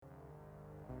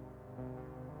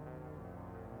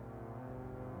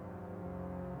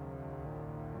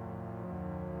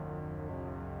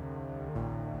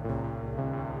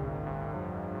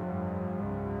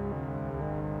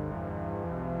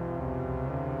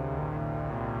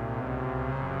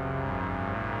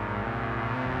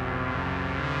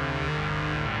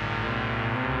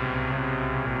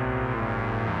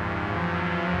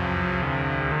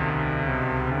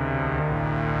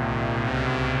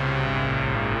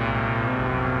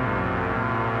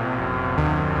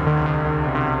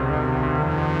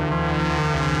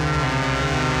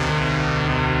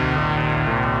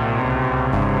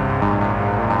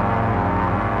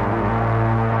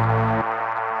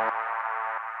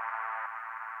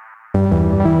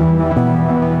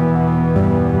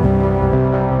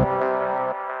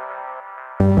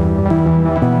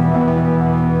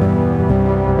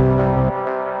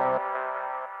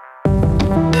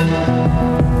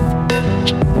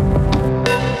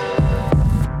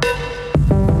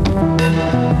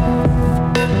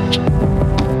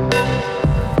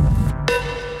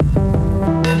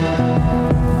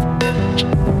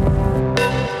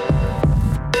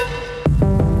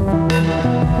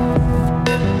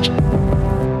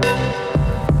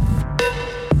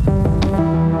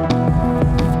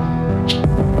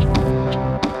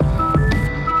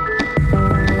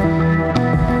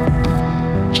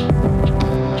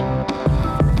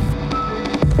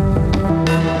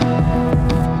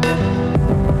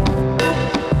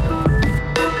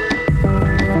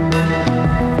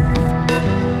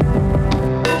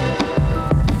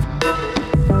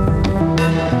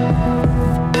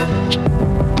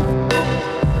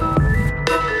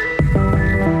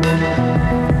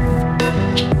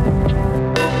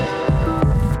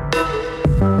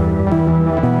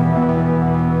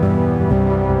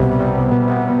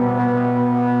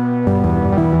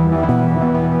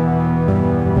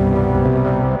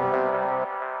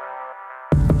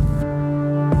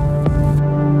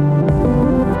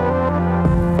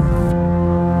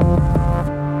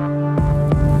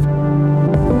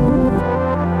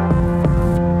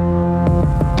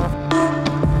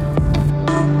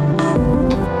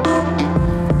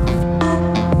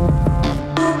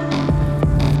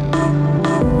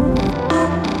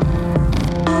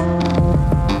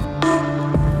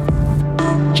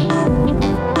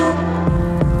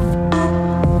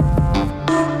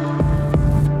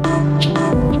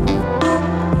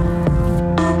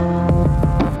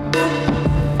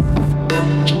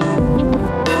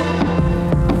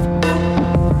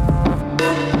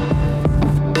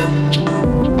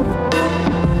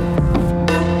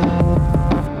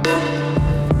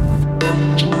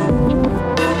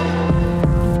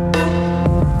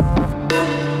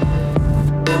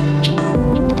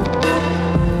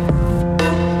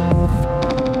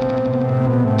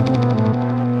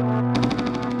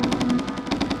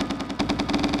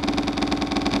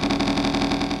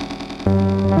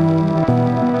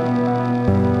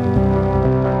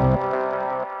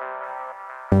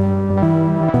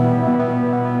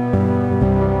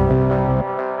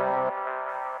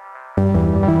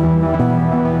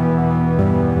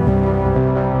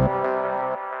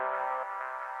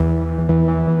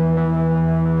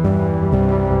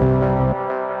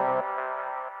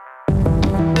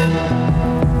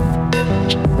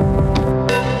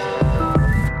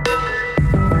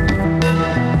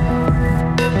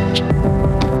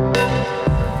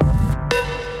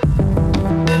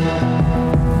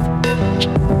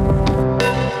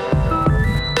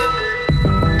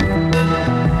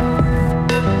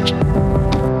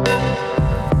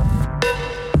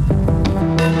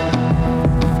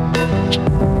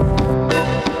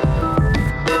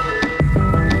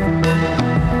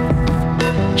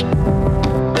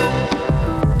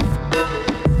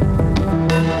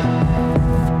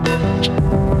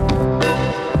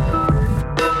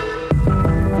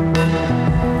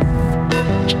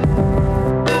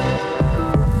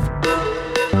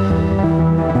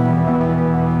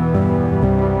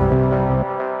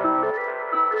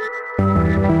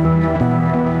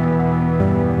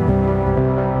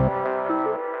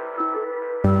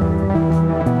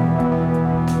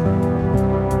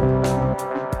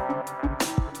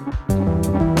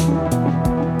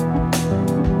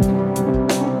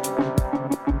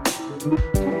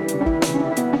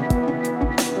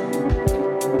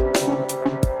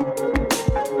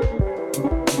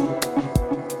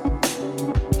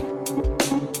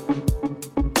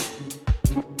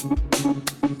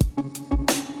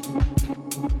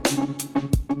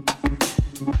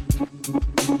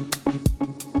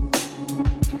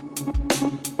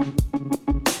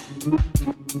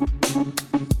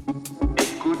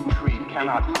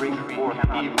Cannot bring forth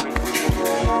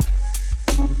evil.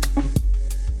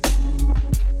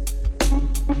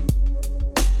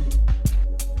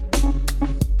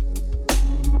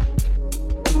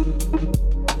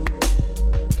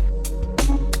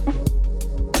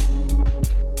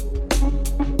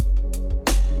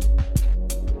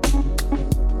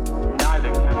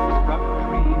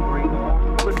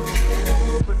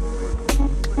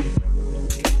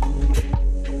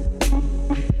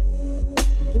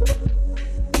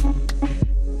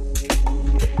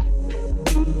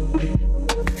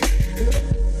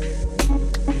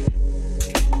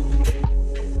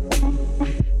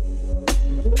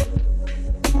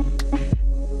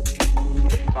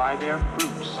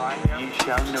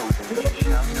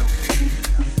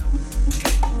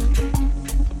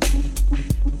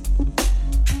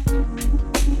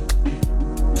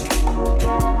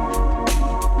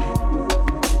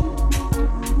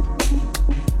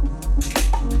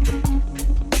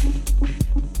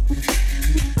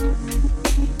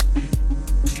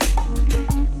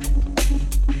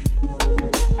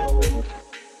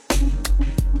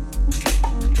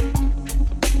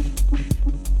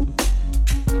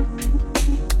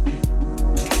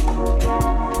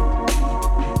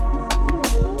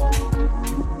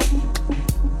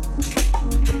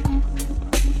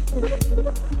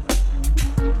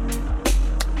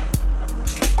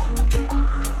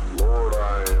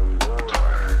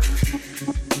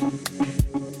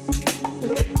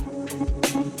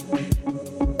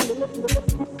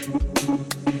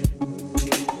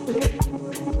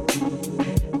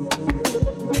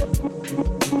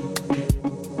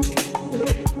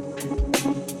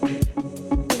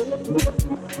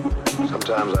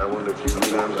 Sometimes I wonder if you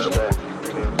really understand.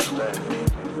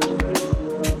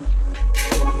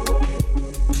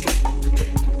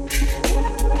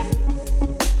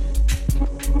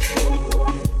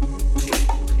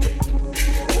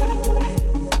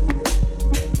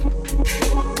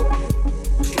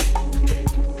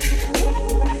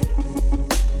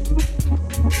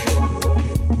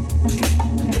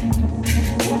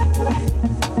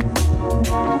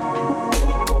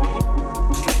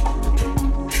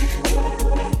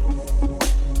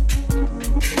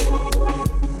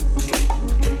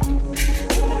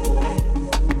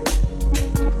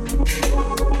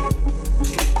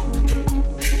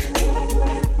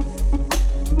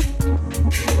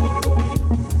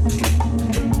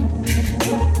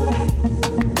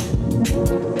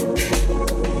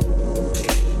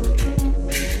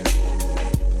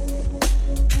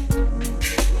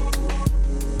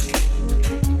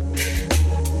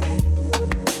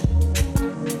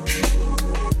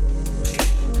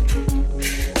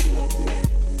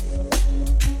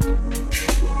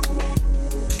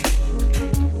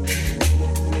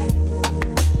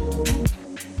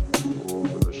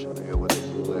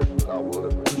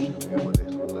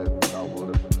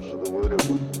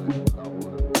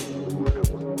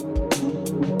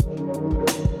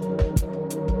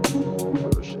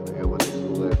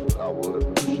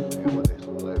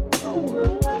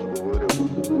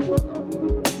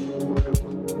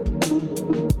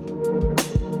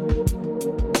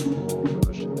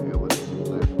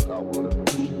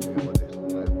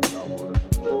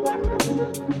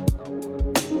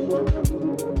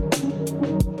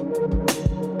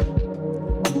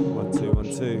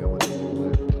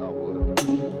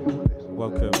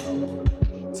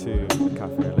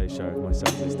 show,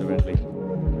 myself, Mr. Redley.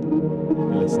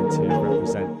 You're listening to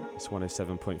Represent, it's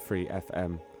 107.3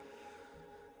 FM.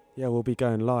 Yeah, we'll be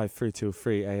going live through till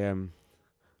 3 a.m.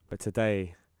 But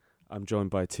today, I'm joined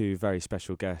by two very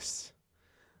special guests.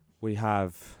 We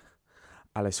have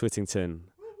Alice Whittington,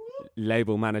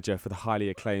 label manager for the highly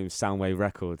acclaimed Soundway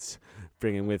Records,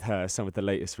 bringing with her some of the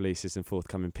latest releases and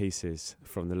forthcoming pieces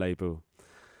from the label.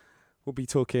 We'll be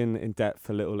talking in depth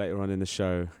a little later on in the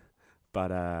show, but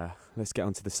let's get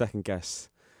on to the second guest.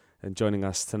 And joining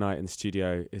us tonight in the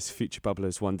studio is Future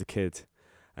Bubbler's wonderkid.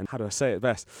 And how do I say it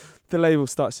best? The label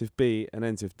starts with B and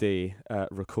ends with D.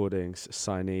 Recordings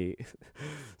signee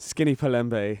Skinny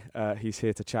Pelembe. He's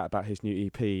here to chat about his new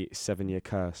EP, 7 Year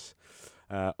Curse.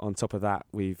 On top of that,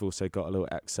 we've also got a little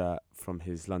excerpt from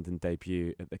his London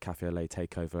debut at the Cafe Lait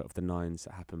takeover of the Nines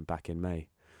that happened back in May.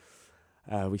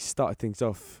 We started things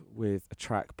off with a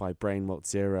track by Brain Malt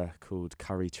Zera called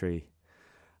Curry Tree,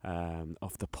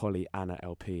 off the Polly Anna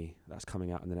LP that's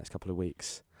coming out in the next couple of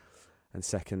weeks. And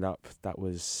second up, that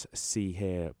was See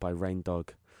Here by Rain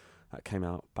Dog. That came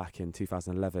out back in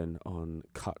 2011 on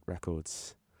Cut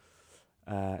Records.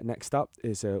 Next up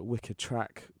is a wicked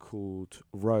track called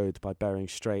Road by Bering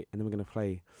Straits, and then we're going to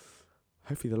play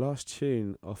hopefully the last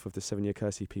tune off of the 7-year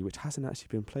Curse EP, which hasn't actually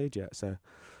been played yet, so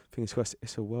fingers crossed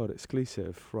it's a world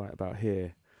exclusive right about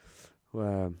here.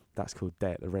 That's called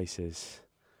Day at the Races.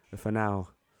 But for now,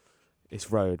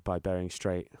 it's Road by Bering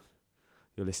Straits.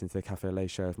 You're listening to the Cafe Lait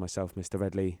show of myself, Mr.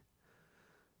 Redley,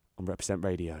 on Represent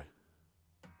Radio.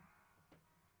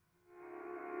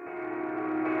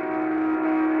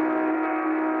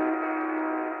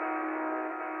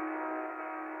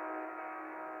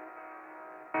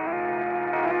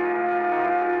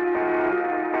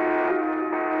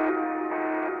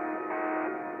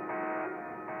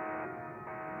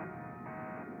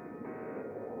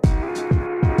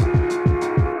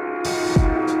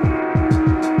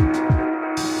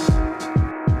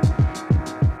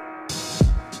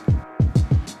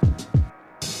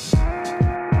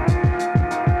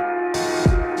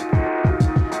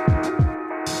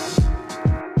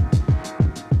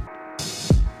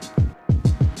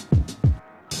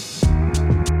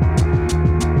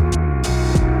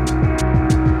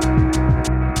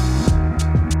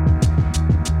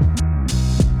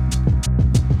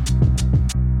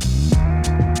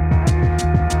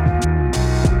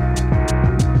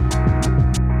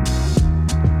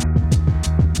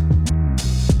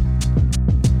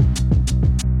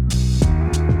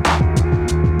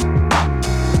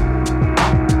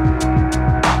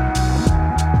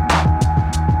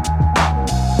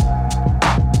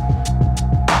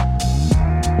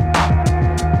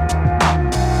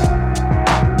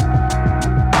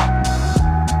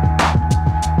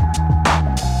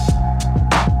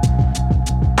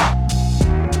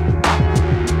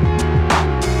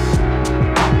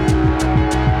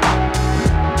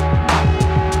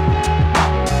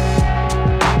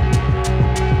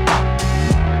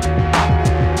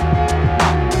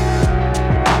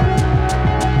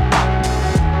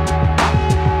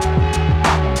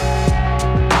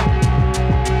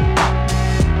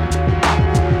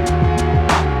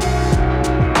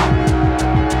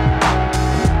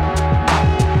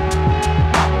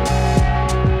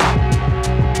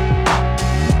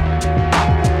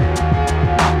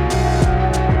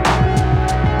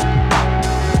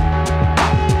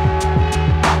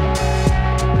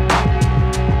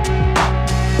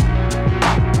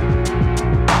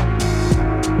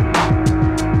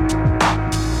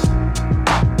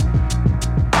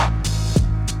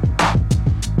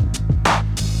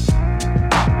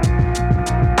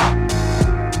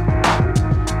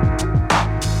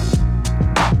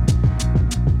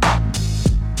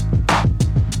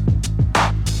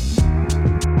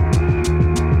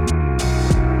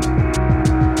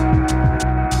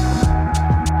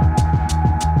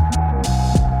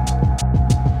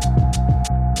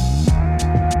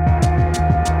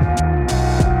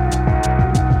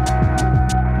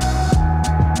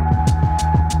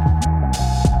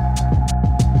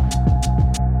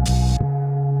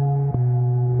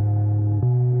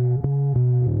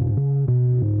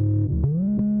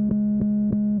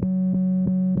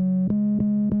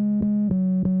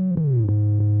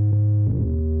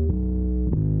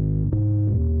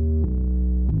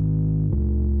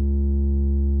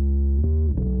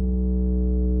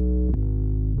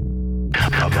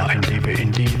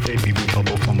 Indeed, baby, we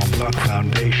bubble from a block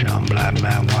foundation. Black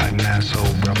man, white man, so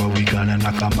brother, we gonna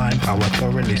knock our mind power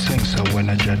thoroughly sing. So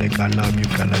energetic, I love you,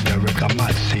 Derek. I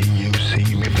might see you,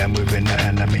 see me, then within the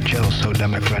enemy jail. So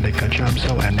democratic, I jump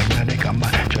so enigmatic. I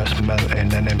might just melt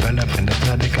in and envelop in the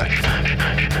static.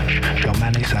 Your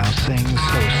many sounds sing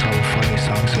so funny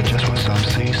songs. So just what some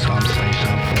see, some say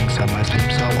some things. Some might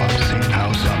seem so obscene.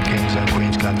 How some kings and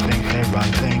queens can think they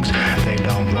run things. They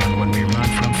don't run when we run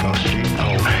from Frost Street.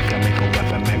 Oh, chemical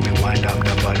weapon make me wind up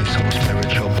the body. So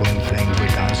spiritual boom thing. We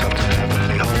dance up to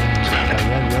heavenly homes.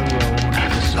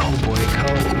 The soul boy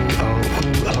code. Oh.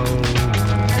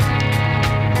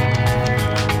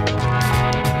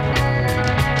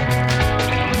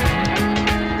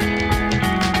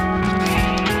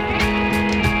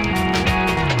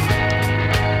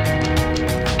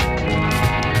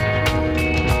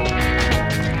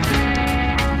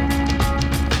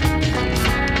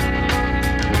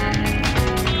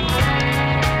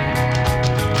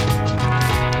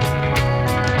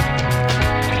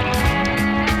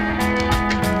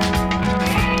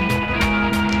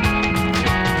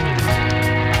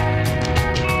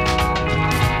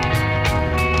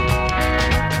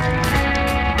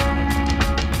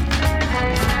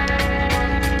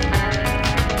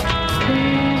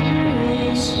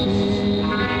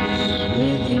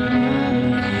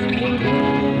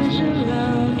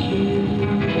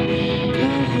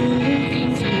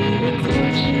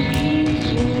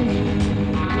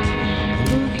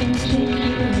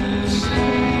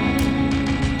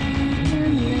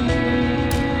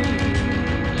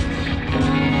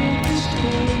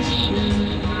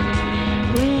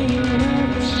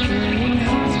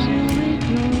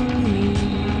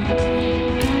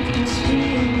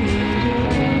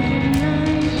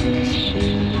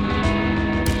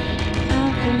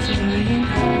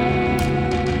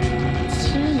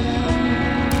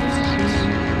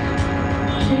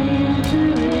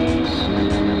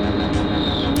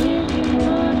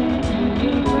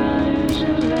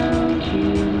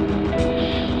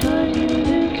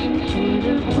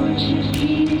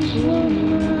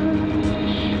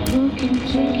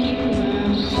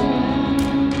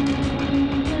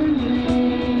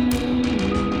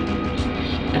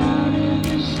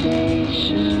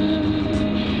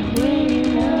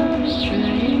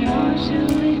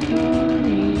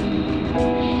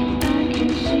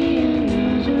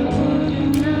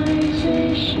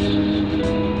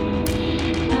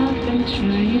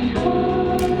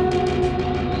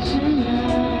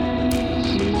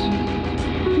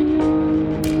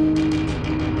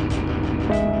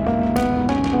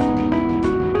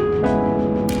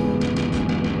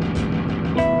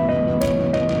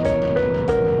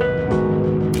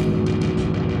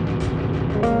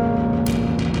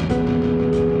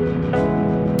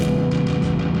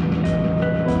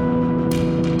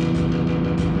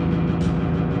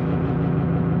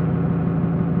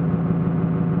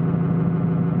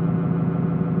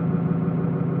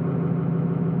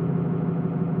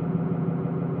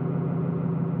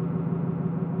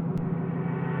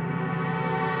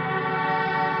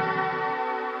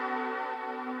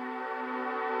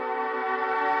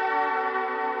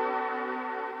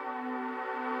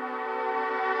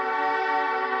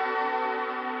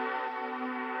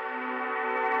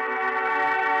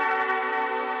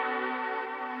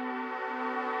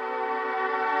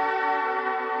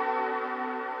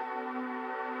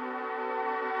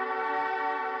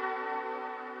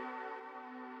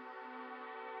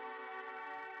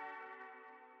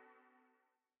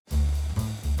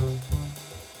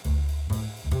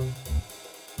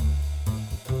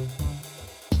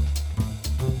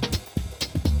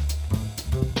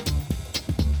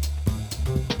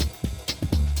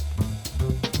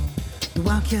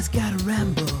 wildcat's gotta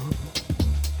ramble.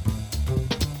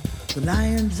 The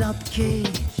lion's out the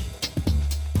cage.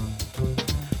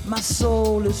 My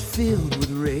soul is filled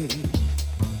with rage.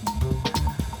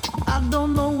 I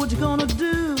don't know what you're gonna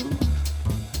do,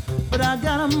 but I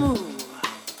gotta move.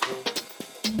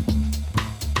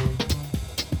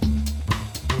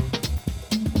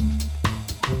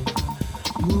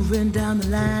 Moving down the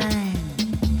line,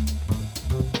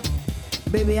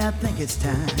 baby, I think it's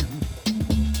time.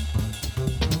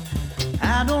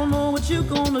 I don't know what you're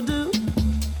gonna do,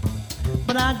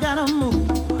 but I gotta move.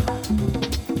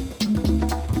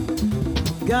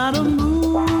 Gotta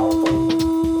move.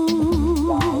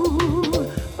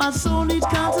 My soul needs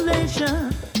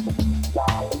consolation.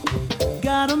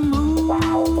 Gotta move.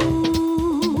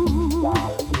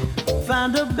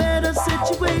 Find a better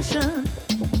situation.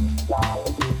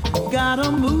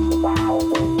 Gotta move.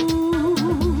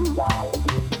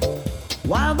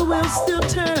 While the wheel's still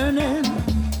turning.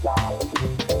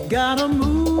 Gotta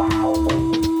move.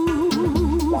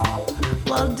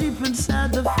 While deep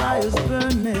inside the fire's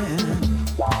burning.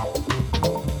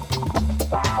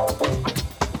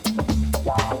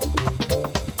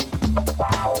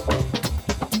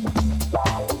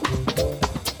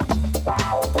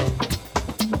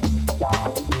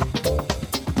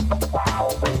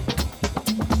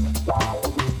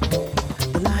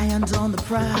 The lion's on the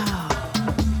prowl.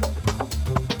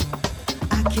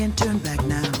 I can't turn back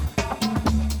now.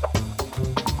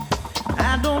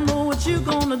 I don't know what you're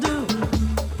gonna do,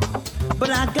 but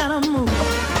I gotta move.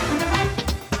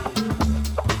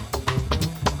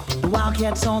 The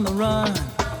wildcat's on the run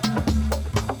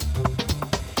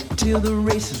till the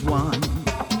race is won.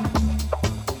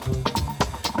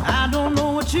 I don't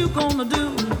know what you're gonna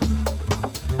do,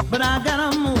 but I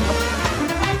gotta move.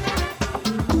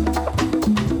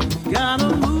 Gotta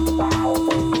move.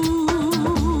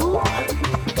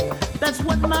 That's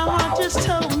what my heart just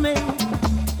told me.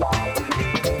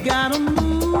 Gotta move.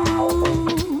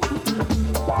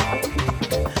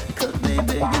 'Cause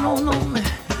baby, you don't know me.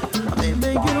 Baby,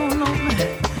 you don't know me.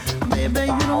 Baby,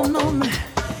 you don't know me.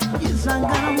 Yes, I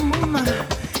gotta move.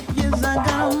 Yes, I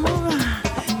gotta move.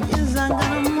 Yes, I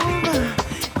gotta move.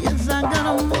 Yes, I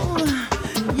gotta move.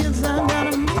 Yes, I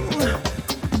gotta move.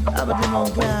 I bet you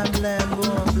don't care, black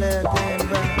boy, black damn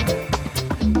boy.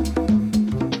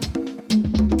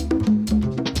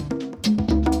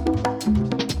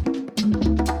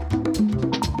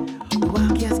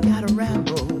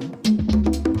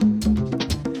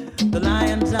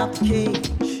 Out the cage,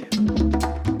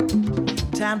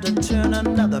 time to turn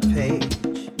another page.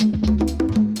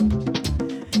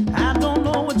 I don't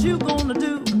know what you're gonna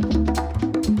do,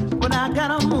 but I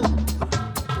gotta move.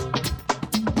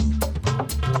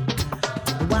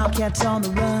 The wildcat's on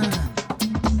the run.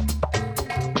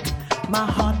 My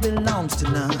heart belongs to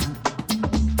none.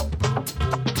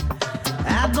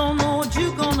 I don't know what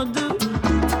you're gonna do,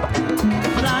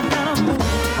 but I gotta move.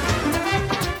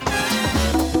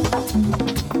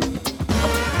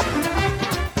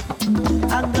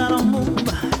 I gotta move.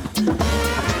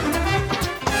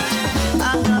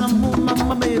 I gotta move,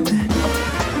 my baby.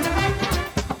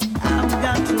 I've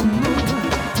got to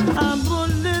move. I'm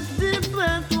gonna let the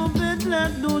back go back, let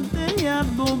do the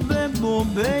go back, go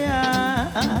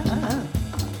back.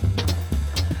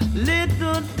 Let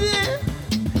do the,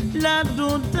 la do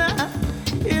da.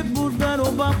 It would be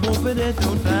over, over the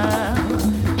do da.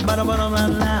 But I'm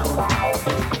loud.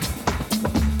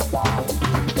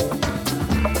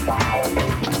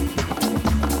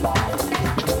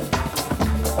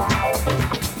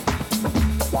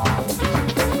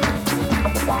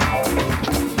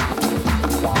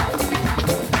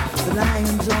 The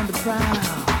lion's on the prowl.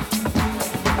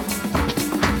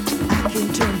 I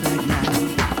can't turn back now.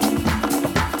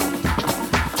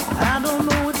 I don't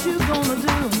know what you're gonna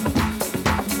do,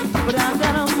 but I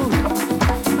gotta move.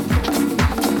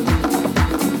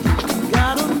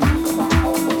 Gotta move.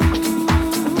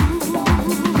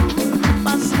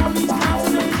 My soul needs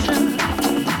consolation.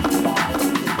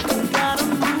 Gotta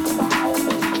move.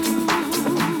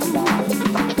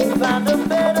 Find a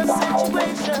better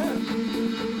situation.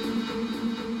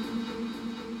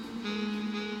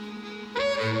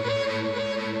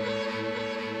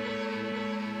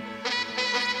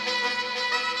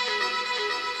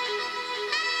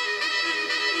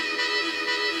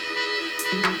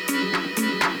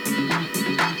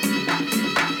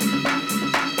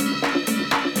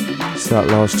 So that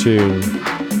last tune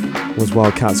was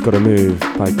Wildcats Gotta Move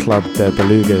by Club De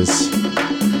Belugas.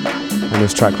 And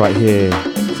this track right here,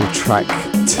 called track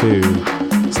 2,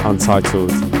 it's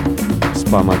untitled. It's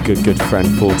by my good friend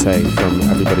Fortay from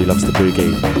Everybody Loves the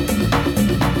Boogie.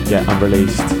 Yeah,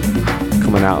 unreleased,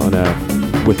 coming out on a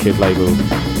wicked label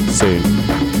soon,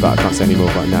 but I can't say any more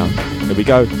right now. Here we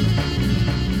go.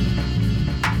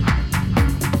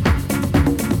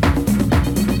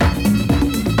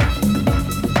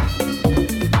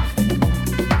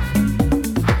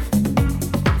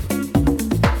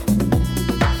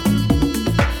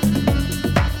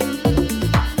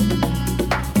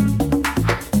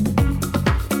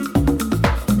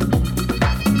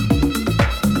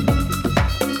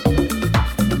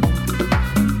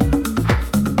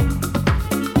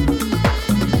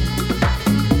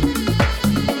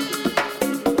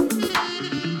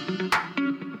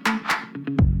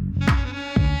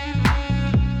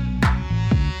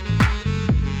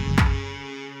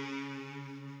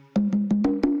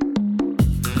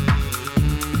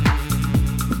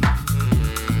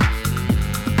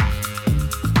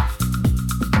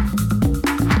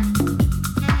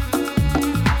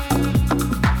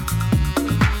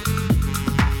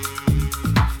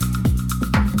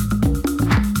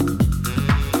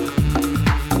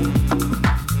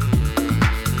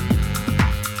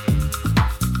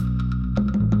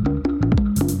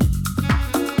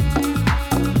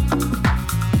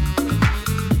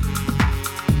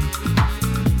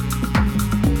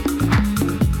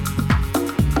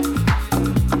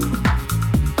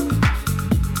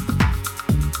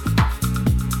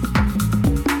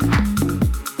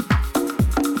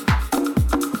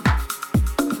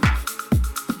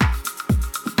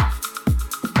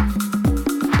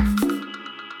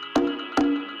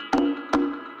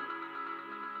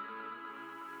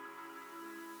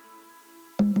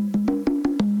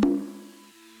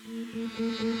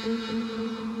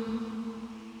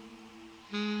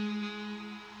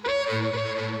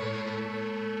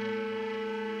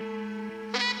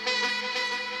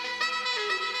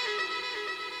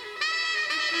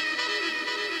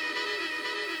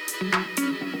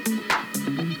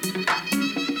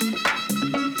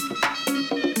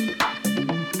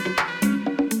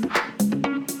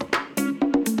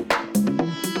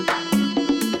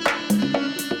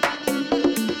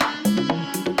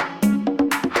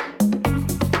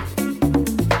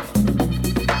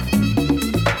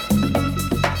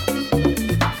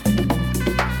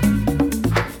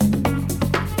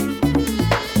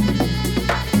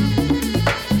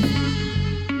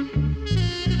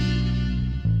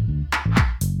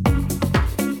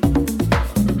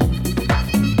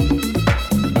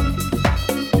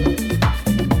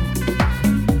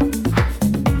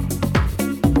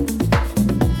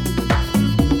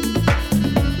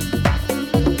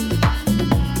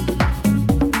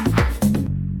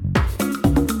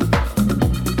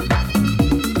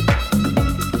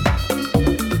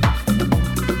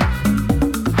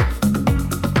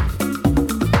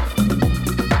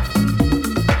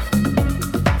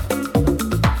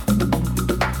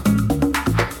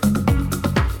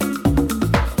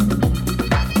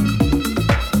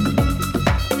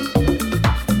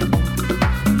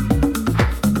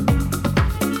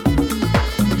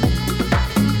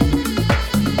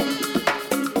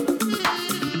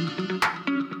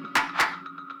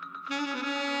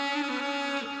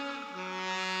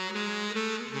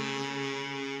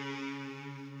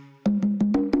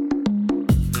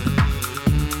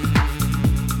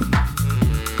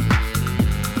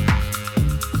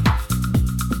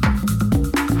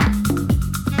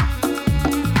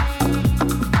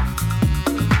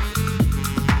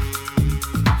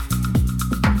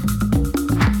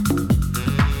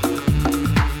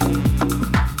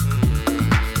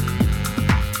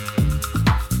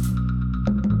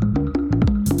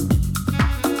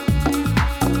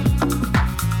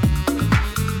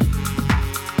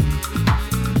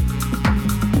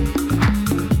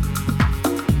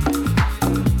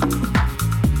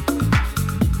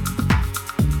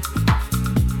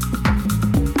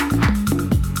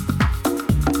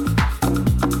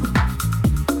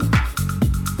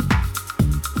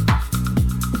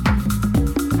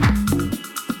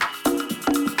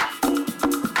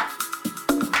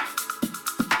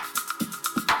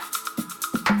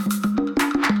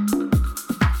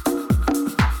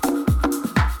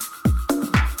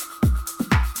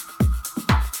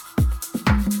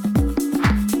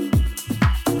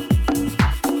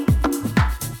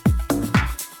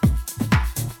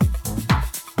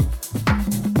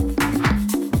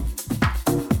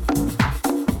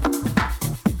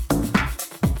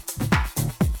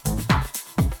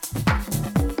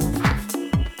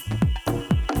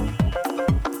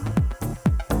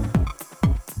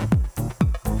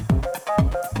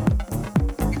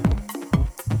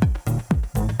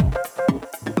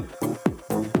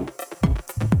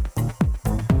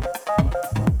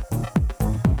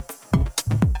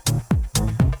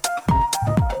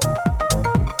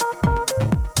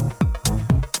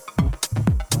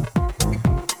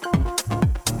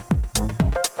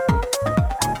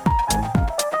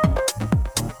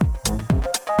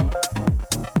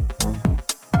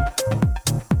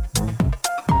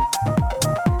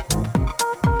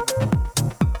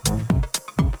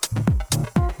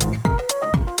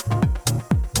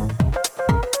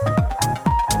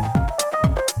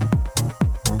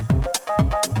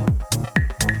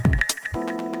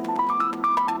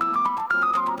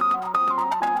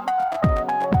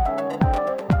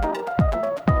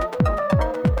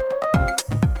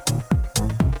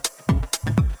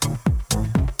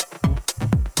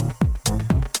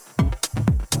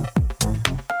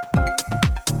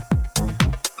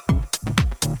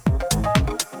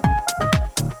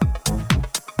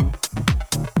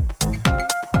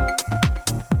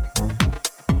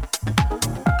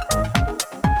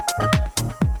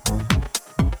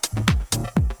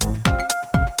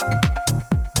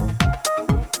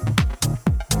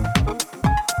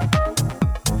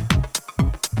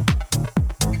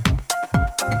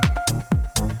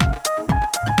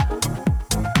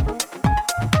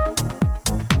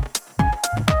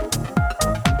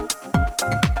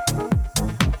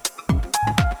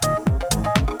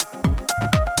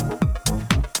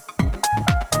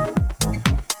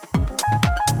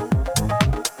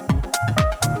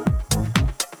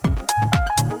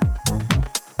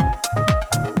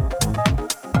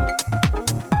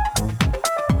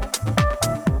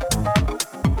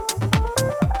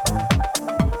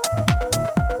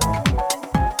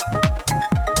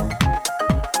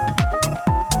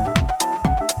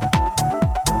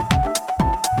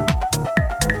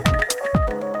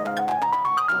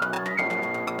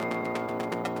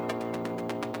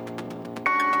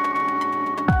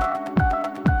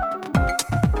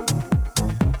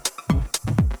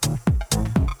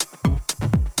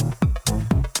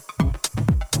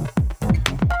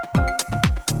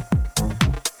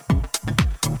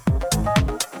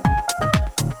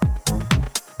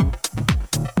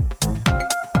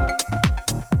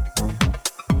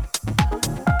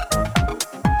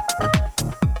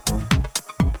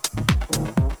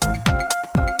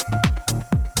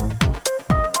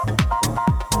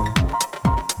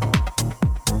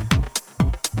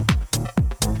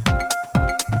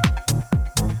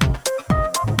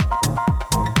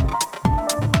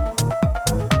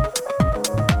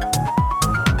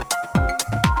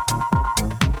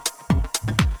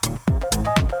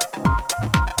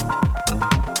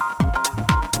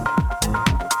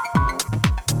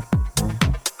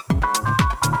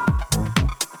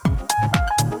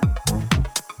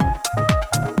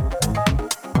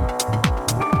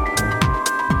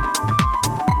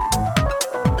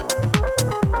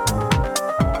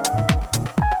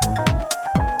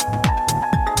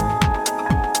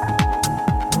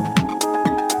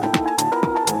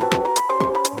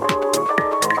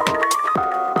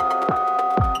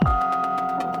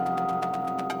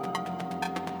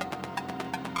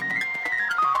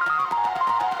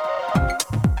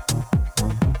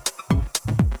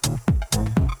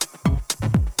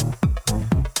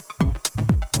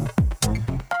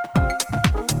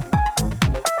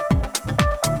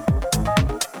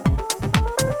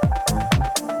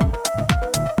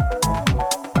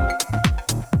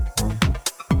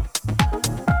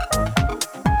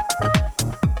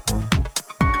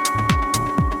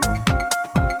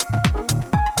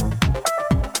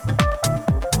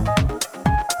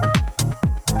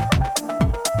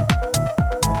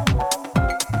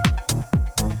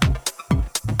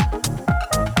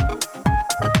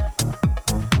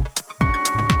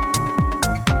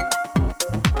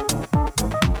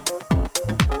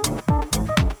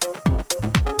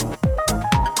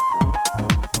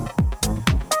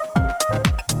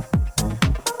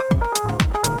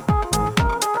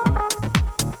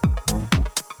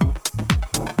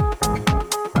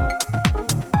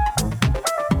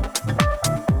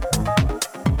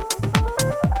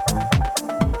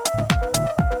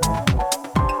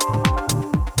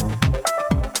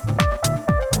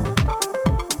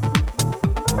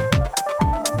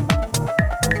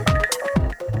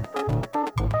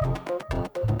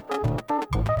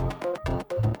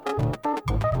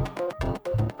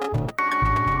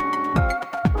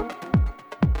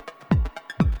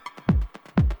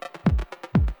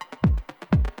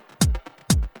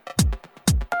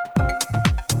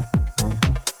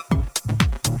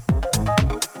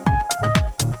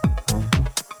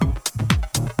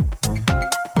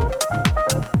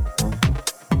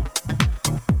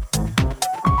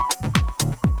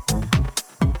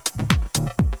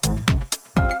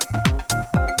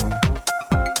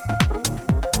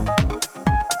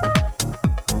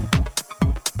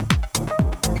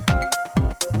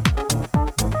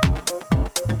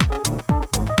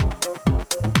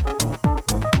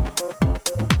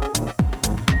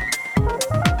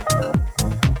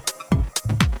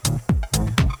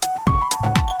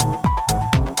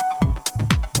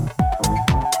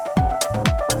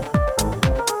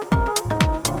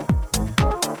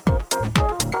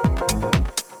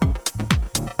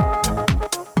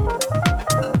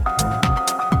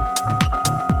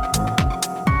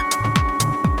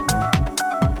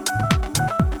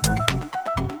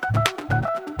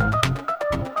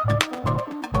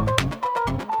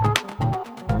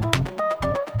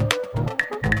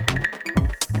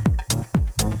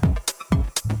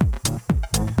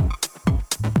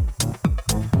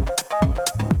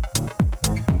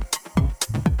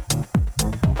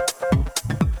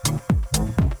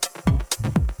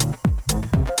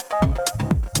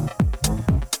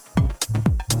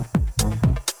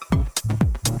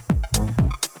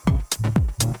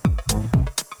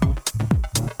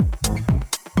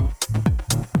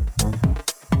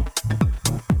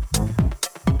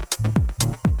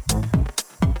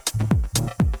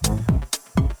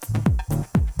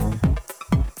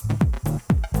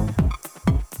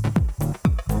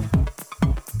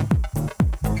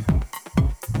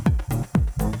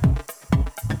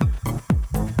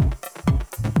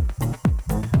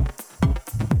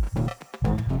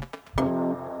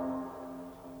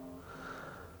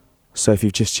 So if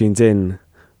you've just tuned in,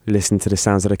 listen to the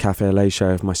Sounds of the Cafe LA show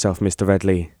of myself, Mr.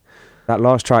 Redley. That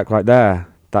last track right there,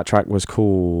 that track was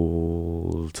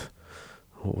called...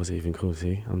 What was it even called?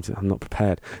 See, I'm not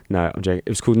prepared. No, I'm joking. It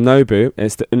was called Nobu.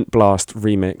 It's the Unt Blast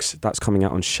remix. That's coming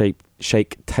out on Shake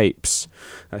Tapes.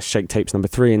 That's Shake Tapes number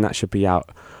 3, and that should be out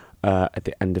at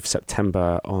the end of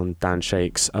September on Dan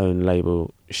Shake's own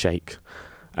label, Shake.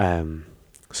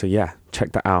 So yeah,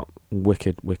 check that out.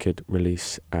 Wicked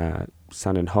release.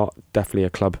 Sounding hot. Definitely a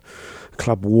club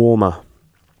warmer.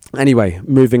 Anyway,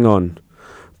 moving on.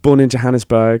 Born in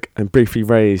Johannesburg and briefly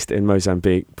raised in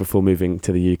Mozambique before moving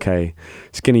to the UK,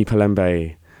 Skinny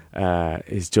Pelembe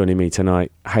is joining me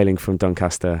tonight, hailing from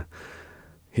Doncaster.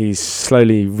 He's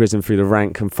slowly risen through the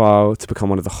rank and file to become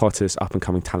one of the hottest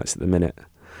up-and-coming talents at the minute.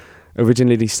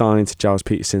 Originally signed to Giles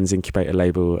Peterson's incubator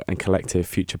label and collective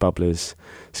Future Bubblers,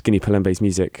 Skinny Pelembe's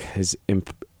music has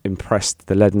impressed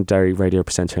the legendary radio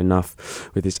presenter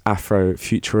enough with his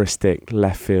Afro-futuristic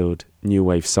left-field new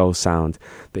wave soul sound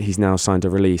that he's now signed a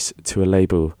release to a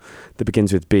label that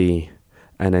begins with B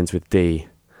and ends with D.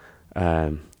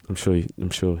 I'm sure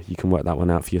you can work that one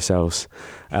out for yourselves.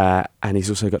 And he's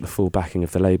also got the full backing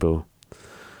of the label.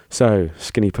 So,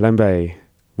 Skinny Pelembe,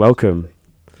 welcome.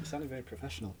 You sounded very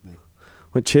professional, mate.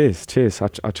 Well, cheers.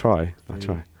 I try.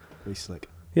 Very slick.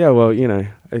 Yeah, well,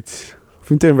 I've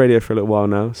been doing radio for a little while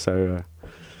now, so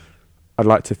I'd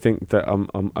like to think that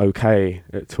I'm okay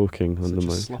at talking on the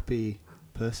mic. Such a sloppy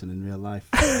person in real life.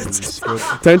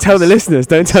 Don't tell the listeners.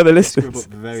 Scrub up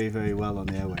very, very well on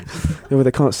the airwaves. Yeah, well,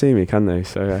 they can't see me, can they?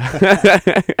 So,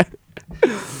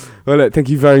 well, look, thank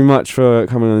you very much for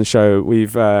coming on the show.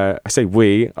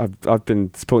 I've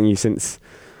been supporting you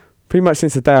pretty much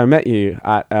since the day I met you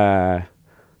at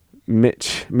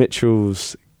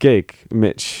Mitchell's gig.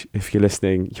 Mitch, if you're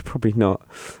listening, you're probably not,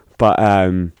 but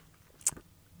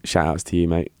shout outs to you,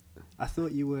 mate. I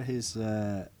thought you were his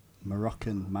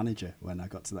Moroccan manager when I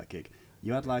got to that gig.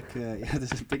 You had you had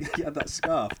that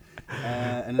scarf,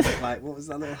 and it was like, what was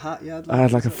that little hat you had? I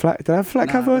had like a flat. Did I have a flat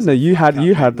cap on? No, you had that.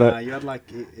 You had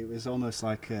it was almost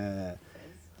like a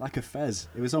fez.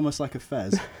 It was almost like a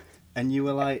fez. And you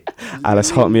were like... Alice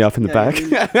hot me up in the back.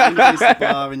 The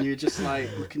bar and you were just like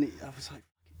looking at... I was like...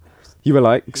 You were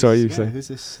like... Sorry, you say. Who's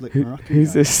this slick Moroccan Who's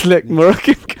guy? this slick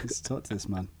Moroccan guy? Let's talk to this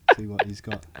man. See what he's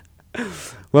got.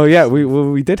 Well, yeah,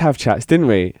 we did have chats, didn't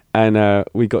we? And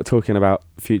we got talking about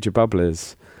Future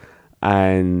Bubblers.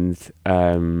 And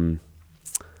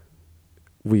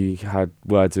we had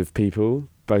words of people,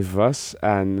 both of us.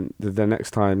 And the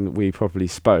next time we properly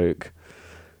spoke...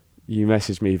 You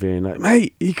messaged me being like,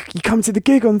 mate, you come to the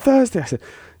gig on Thursday. I said,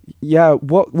 yeah,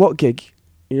 what gig?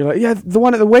 And you're like, yeah, the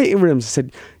one at the waiting rooms. I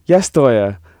said, yes,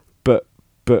 Doya, but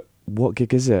what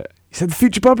gig is it? He said, the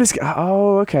Future Bubblers.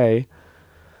 Oh, okay.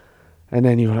 And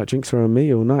then you were like, drinks are on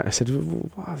me all night. I said,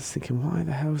 I was thinking, why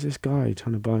the hell is this guy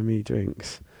trying to buy me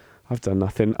drinks? I've done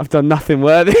nothing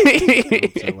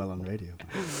worthy. So well on radio.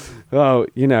 Well,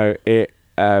 it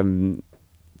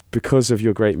because of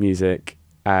your great music,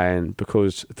 and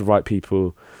because the right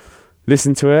people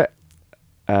listen to it,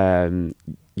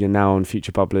 you're now on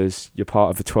Future Bubblers. You're part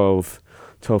of a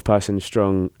 12-person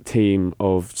strong team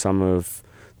of some of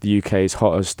the UK's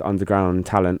hottest underground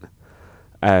talent,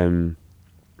 and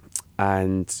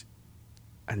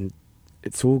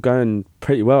it's all going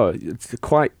pretty well. It's a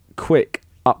quite quick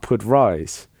upward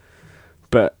rise,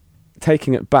 but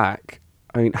taking it back,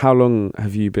 I mean, how long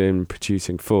have you been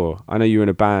producing for? I know you were in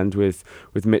a band with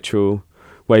Mitchell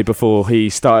way before he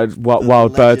started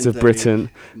Wild Birds of Britain.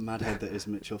 Madhead that is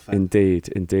Mitchell fan.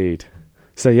 Indeed.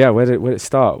 So yeah, where did it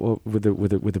start? With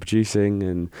the producing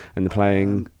and the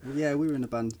playing? Yeah, we were in a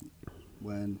band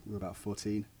when we were about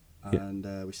 14, and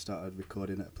we started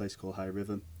recording at a place called High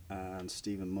Rhythm. And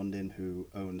Stephen Mundin, who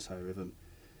owns High Rhythm,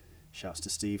 shouts to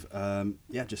Steve.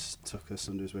 Just took us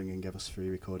under his wing and gave us free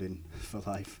recording for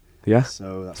life. Yeah.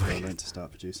 So that's where I learned to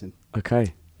start producing.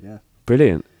 Okay. Yeah.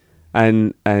 Brilliant.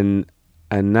 And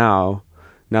now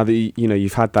that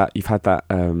you've had that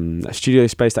studio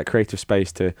space, that creative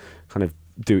space to kind of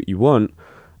do what you want,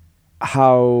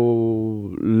 how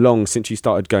long since you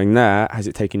started going there has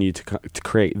it taken you to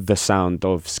create the sound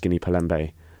of Skinny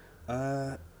Pelembe?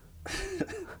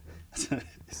 Is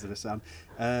it a sound?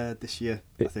 This year,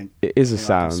 I think. It is a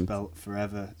sound. sound.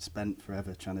 Spent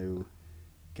forever trying to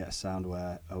get a sound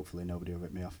where hopefully nobody will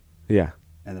rip me off. Yeah.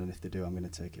 And then if they do, I'm going to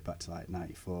take it back to like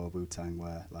 94 Wu-Tang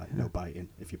where no biting.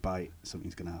 If you bite,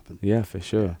 something's going to happen. Yeah, for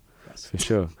sure. Yeah, for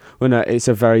sure. Well, no, it's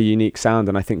a very unique sound,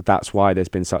 and I think that's why there's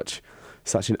been such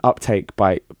an uptake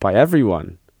by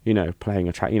everyone, playing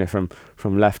a track, from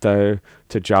Lefto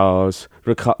to Giles,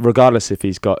 regardless if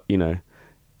he's got,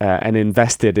 an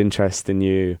invested interest in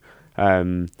you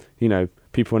You know,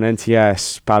 people on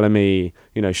NTS, Bellamy,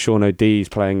 you know, Sean O'D's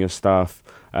playing your stuff.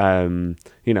 You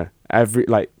know, who's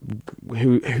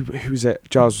it?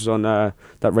 Giles was on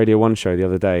that Radio 1 show the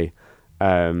other day.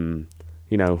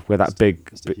 You know, where that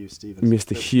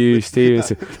Mr. Hugh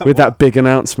Stevens with that big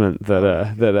announcement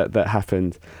that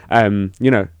happened.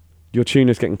 You know, your tune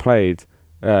is getting played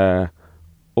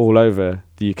all over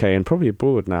the UK and probably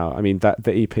abroad now. I mean, the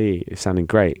EP is sounding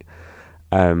great.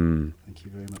 Thank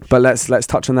you very much. But let's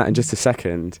touch on that in just a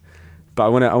second. But I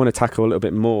want to tackle a little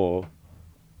bit more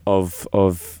of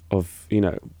you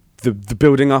know, the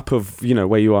building up of, you know,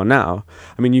 where you are now.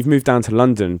 I mean, you've moved down to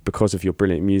London because of your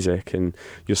brilliant music, and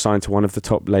you're signed to one of the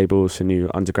top labels for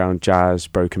new underground jazz,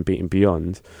 broken beat and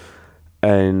beyond.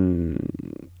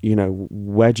 And, you know,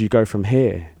 where do you go from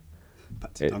here?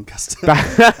 Back to Doncaster.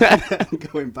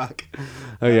 Going back.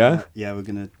 Oh yeah? Yeah, I'm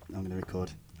gonna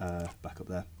record back up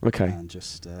there. Okay. And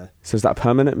just so is that a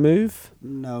permanent move?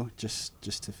 No, just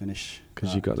to finish.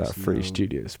 Because you got that free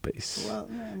studio space. Well,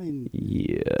 yeah, I mean.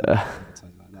 Yeah.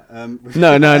 Like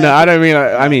No. I don't mean.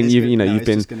 I mean, you've been. It's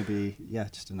just going to be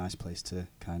just a nice place to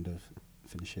kind of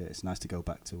finish it. It's nice to go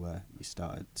back to where you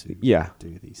started to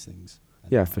do these things.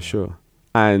 Yeah, for sure.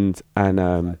 And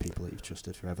people that you've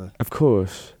trusted forever. Of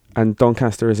course. And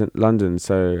Doncaster isn't London,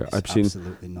 so It's I've seen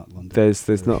absolutely not London.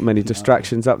 There's not many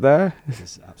distractions up there.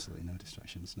 There's absolutely no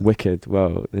distractions. No. Wicked.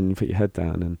 Well, then you put your head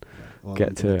down and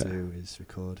get to it. All I'm going to do is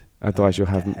record. Otherwise, you'll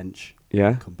have hench.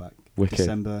 Yeah. Come back. Wicked.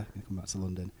 December. Come back to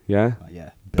London. Yeah. Yeah.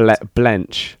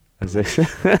 Blench. As if.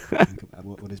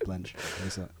 What is blench? What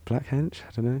is that? Black hench?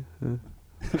 I don't know.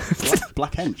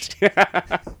 Black hench.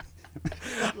 I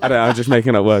don't know. I'm just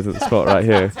making up words at the spot right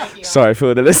here. Sorry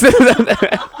for the listeners.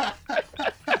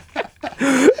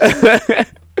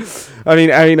 I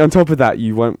mean, on top of that,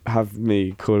 you won't have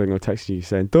me calling or texting you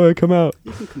saying, "Do I come out?"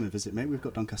 You can come and visit, mate. We've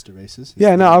got Doncaster races.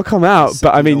 Yeah, no, I'll come out.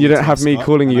 But I mean, you don't have me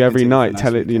calling you every night,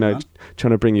 trying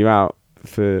to bring you out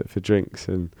for drinks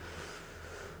and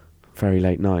very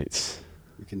late nights.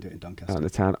 We can do it in Doncaster. Out in the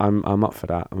town. I'm up for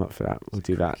that. We'll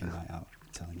do that. Night out, I'm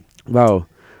telling you. Well,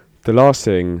 the last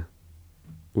thing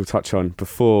we'll touch on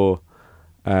before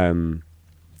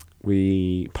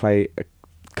we play a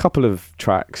couple of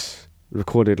tracks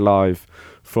recorded live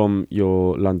from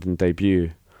your London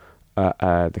debut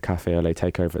at the Cafe LA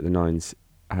Takeover at the Nines.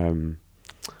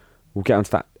 We'll get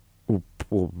onto that.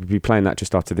 We'll be playing that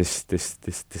just after this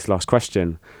last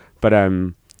question. But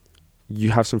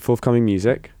you have some forthcoming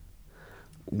music.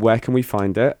 Where can we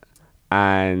find it?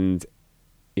 And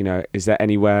you know, is there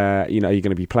anywhere, you know, are you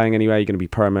going to be playing anywhere? Are you going to be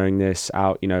promoting this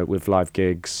out, you know, with live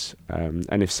gigs?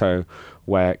 And if so,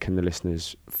 where can the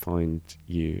listeners find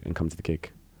you and come to the gig?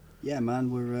 Yeah,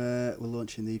 man, we're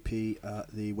launching the EP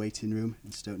at the Waiting Room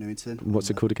in Stoke Newington. What's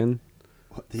it called again?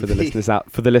 The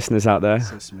for the listeners out there.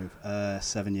 So smooth.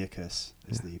 7 Year Curse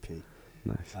is the EP.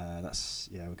 Nice.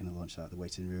 We're going to launch that at the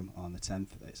Waiting Room on the 10th.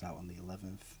 It's out on the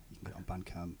 11th. You can get it on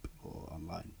Bandcamp or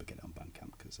online, but get it on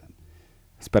Bandcamp because then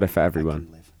it's better for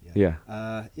everyone. Yeah.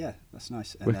 That's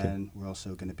nice. And Wicked. then we're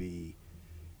also going to be,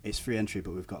 it's free entry,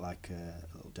 but we've got like a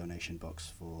little donation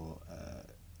box for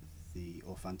the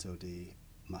Orfanto di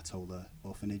Matola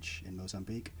orphanage in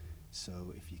Mozambique.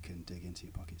 So if you can dig into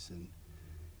your pockets and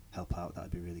help out, that'd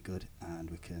be really good.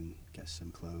 And we can get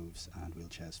some clothes and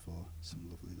wheelchairs for some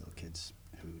lovely little kids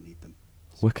who need them.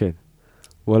 Wicked.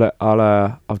 Well,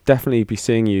 I'll definitely be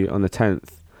seeing you on the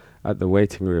 10th at the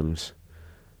Waiting Rooms.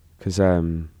 Because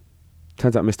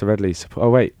turns out Mr. Redley's... Oh,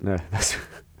 wait. No, that's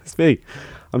me.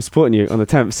 I'm supporting you on the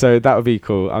 10th, so that would be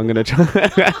cool. I'm going to try...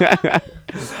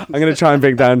 I'm going to try and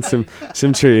bring down some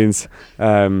tunes.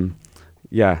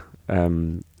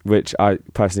 Which I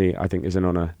personally, I think is an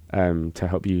honour to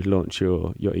help you launch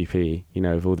your EP, you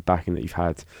know, with all the backing that you've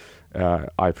had.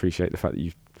 I appreciate the fact that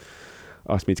you've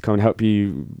asked me to come and help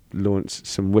you launch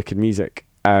some wicked music.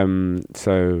 So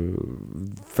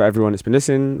for everyone that's been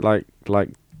listening, like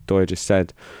Doya just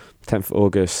said, 10th of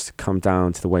August, come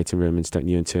down to the Waiting Room in Stoke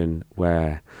Newington,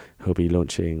 where he'll be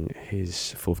launching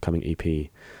his forthcoming EP,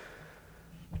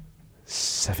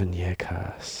 7 Year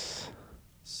Curse.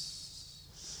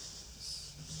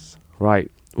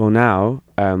 Right, well now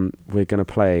we're going to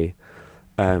play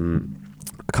a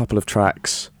couple of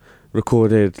tracks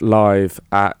recorded live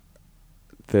at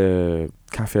the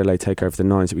Cafe LA Takeover of the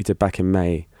Nines that we did back in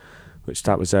May, which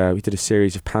that was we did a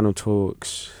series of panel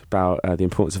talks about the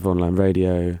importance of online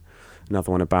radio,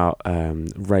 another one about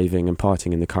raving and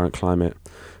partying in the current climate.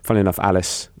 Funnily enough,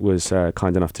 Alice was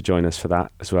kind enough to join us for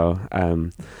that as well.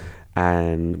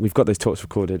 And we've got those talks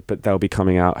recorded, but they'll be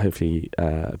coming out hopefully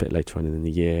a bit later on in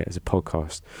the year as a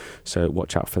podcast, so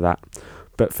watch out for that.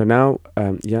 But for now,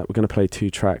 we're going to play 2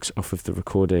 tracks off of the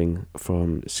recording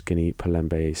from Skinny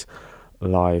Pelembe's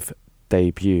live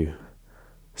debut.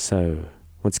 So,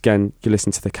 once again, you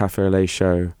listen to the Cafe LA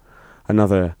show.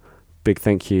 Another big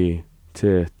thank you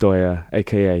to Doya,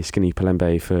 aka Skinny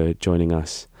Pelembe, for joining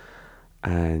us.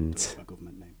 And it's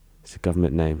a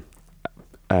government name.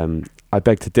 I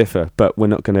beg to differ, but we're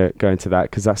not going to go into that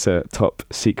because that's a top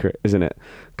secret, isn't it?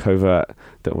 Covert.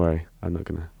 Don't worry, I'm not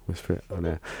going to whisper it on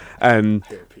air.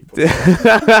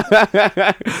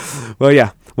 Well,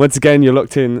 yeah. Once again, you're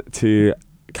locked in to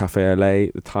Cafe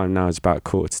LA. The time now is about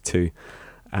 1:45.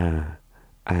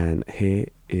 And here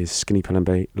is Skinny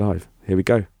Pelembe live. Here we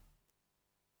go.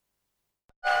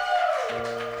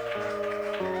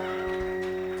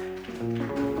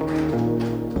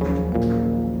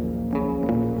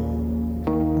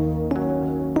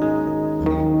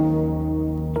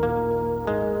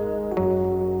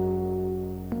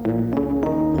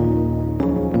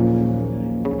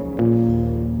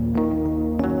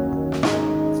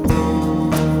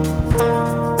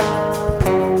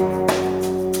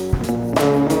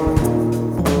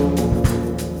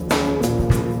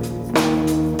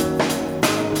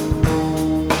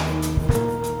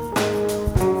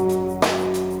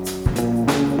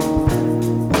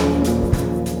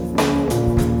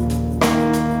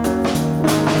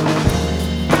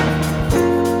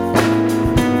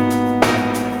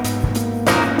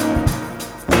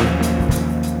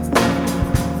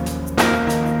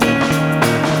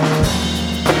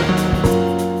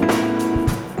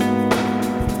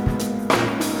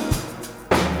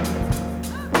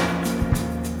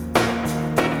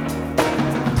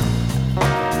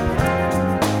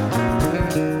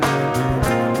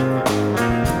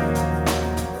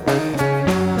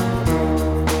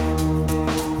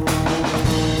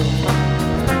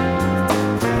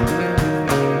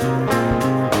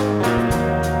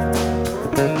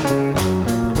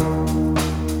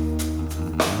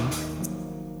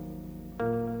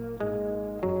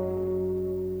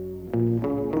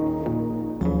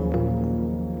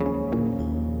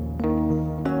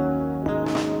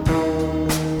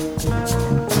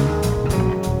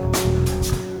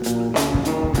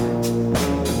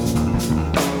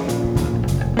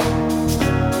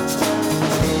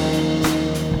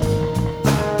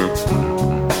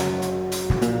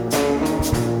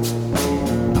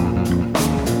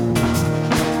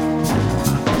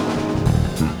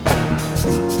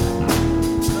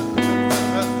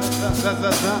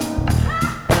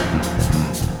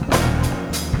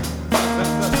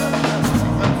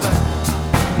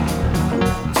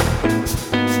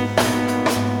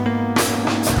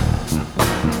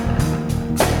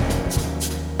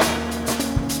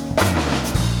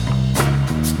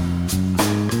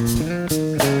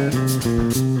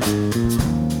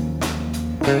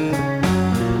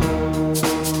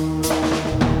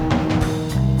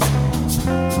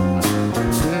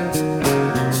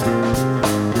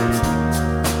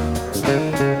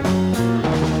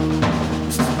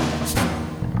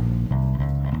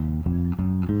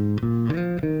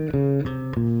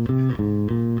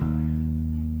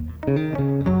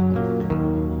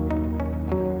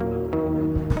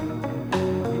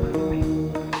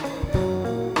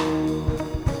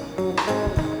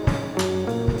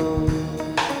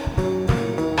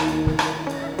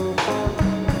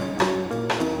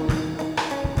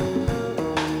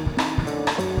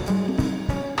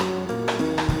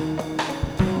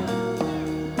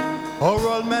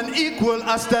 All men equal,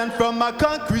 I stand from my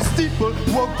concrete steeple.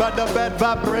 Woke by the bad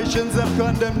vibrations of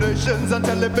condemnations on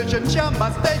television, share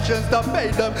my stations to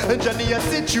pay them ingenious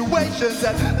situations.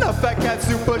 And no fat cats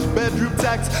who push bedroom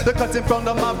tax. The cutting from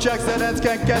the mob checks that ends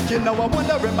can't catch you. Now I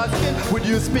wonder in my skin, would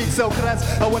you speak so crass?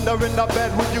 I wonder in the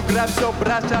bed, would you grab so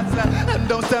brash? And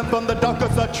don't stand from the dark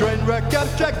cause a train wreck.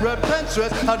 Abstract red pen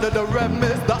stress, under the red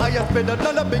mist. The highest bidder,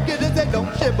 none of beginners, they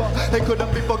don't shiver. They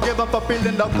couldn't be forgiven for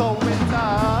feeling the cold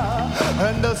winter.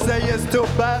 And they'll say it's too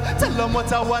bad. Tell them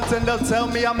what I want and they'll tell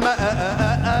me I'm mad.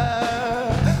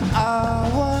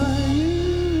 I want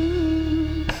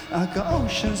you. I got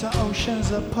oceans and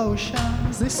oceans of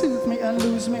potions. They soothe me and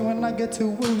lose me when I get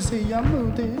too woozy. I'm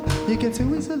moody. You get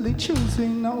too easily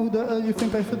choosing. No, the you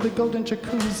think back for the golden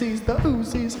jacuzzis, the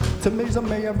Uzis. To me,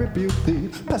 may I rebuke thee.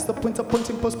 Past the point of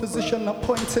pointing, post position of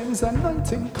pointings.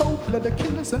 Anointing, cold blooded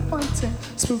killers and fighting.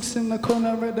 Spooks in the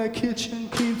corner of the kitchen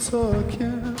keep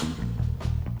talking.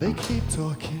 They keep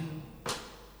talking.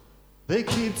 They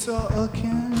keep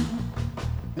talking.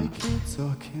 They keep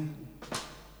talking.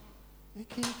 They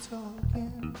keep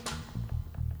talking.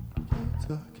 Keep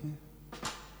talking.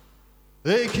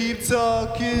 They keep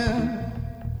talking.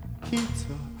 Keep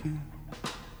talking.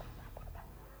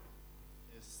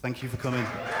 It's Thank you for coming.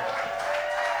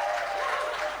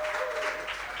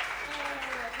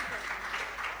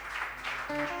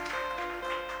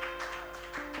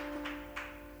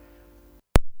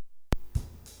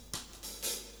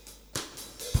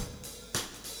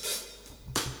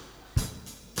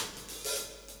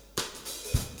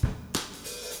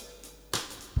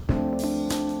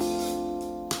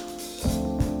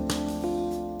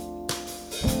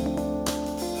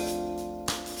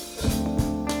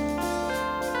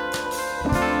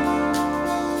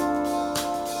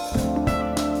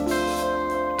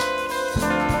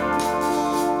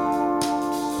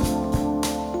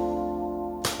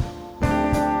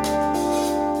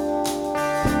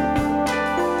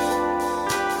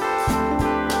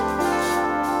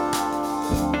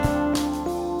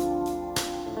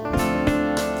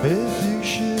 If you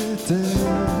should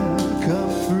dare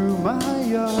come through my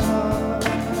yard,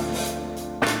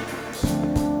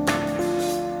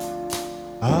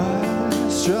 I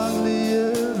strongly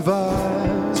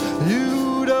advise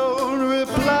you don't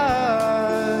reply.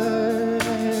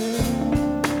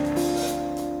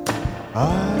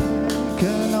 I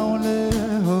can only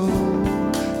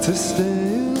hope to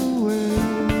stay away.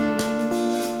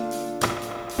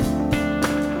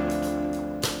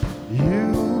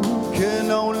 You can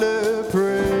only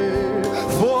pray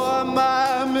for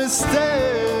my mistake.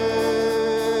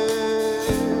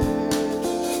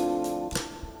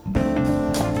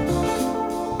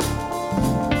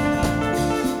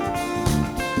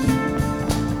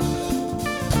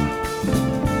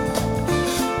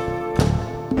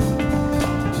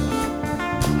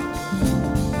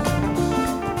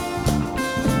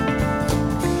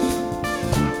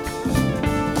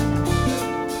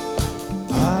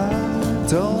 I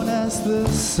don't ask the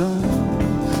sun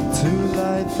to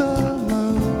light the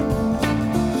moon,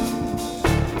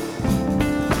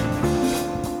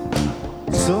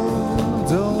 so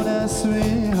don't ask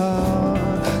me how,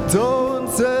 don't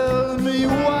tell me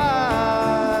why.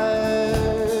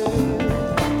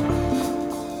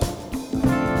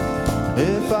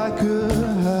 If I could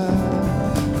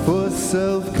have for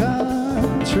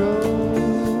self-control,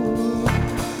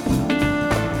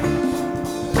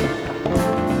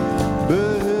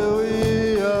 but here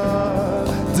we are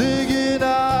digging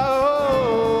our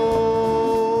hole.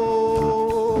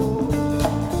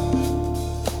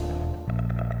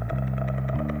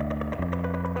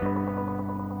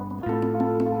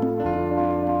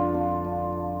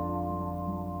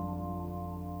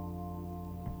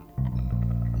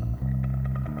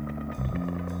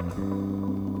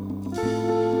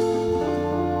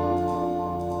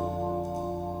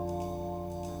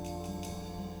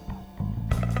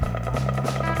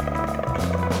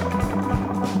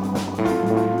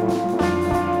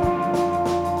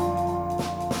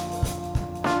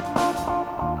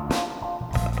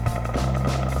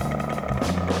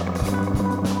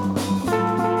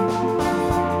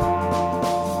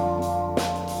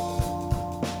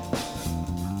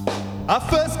 I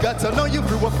first got to know you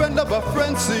through a friend of a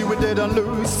friend. See, we didn't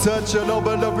lose touch at all,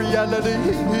 but the reality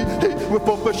we're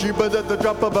both pushy, but at the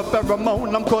drop of a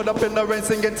pheromone, I'm caught up in the rain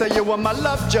singing to you on my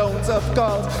Love Jones. Of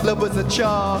course, love was a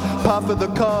char, par for the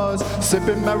cause,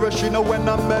 sipping maraschino when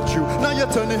I met you. Now you're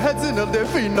turning heads in a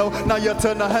Delfino. Now you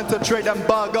turn a hand to trade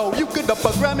embargo. You could up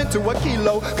a gram into a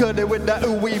kilo, cut it with that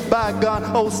ooey bygone,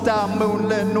 old style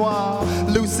moonlit noir,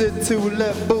 lucid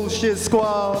tulip bullshit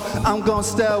squall. I'm gonna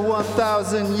stare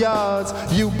 1,000 yards.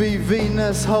 You be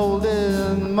Venus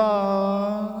holding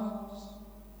Mars.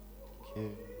 Thank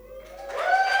you.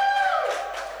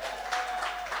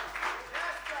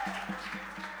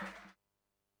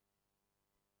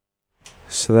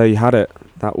 So there you had it.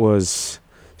 That was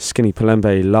Skinny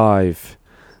Pelembe live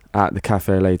at the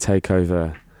Cafe Lait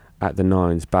takeover at the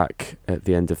Nines back at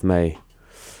the end of May.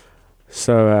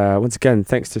 So once again,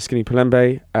 thanks to Skinny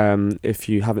Pelembe. If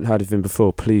you haven't heard of him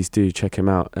before, please do check him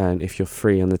out. And if you're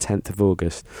free on the 10th of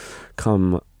August,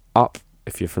 come up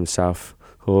if you're from South,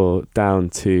 or down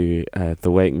to the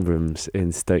waiting rooms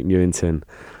in Stoke Newington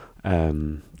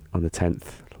on the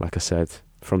 10th. Like I said,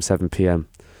 from 7 p.m.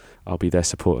 I'll be there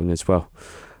supporting as well.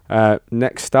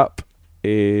 Next up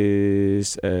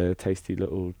is a tasty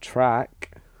little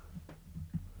track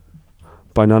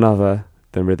by none other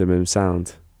than Rhythm and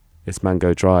Sound. It's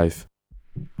Mango Drive.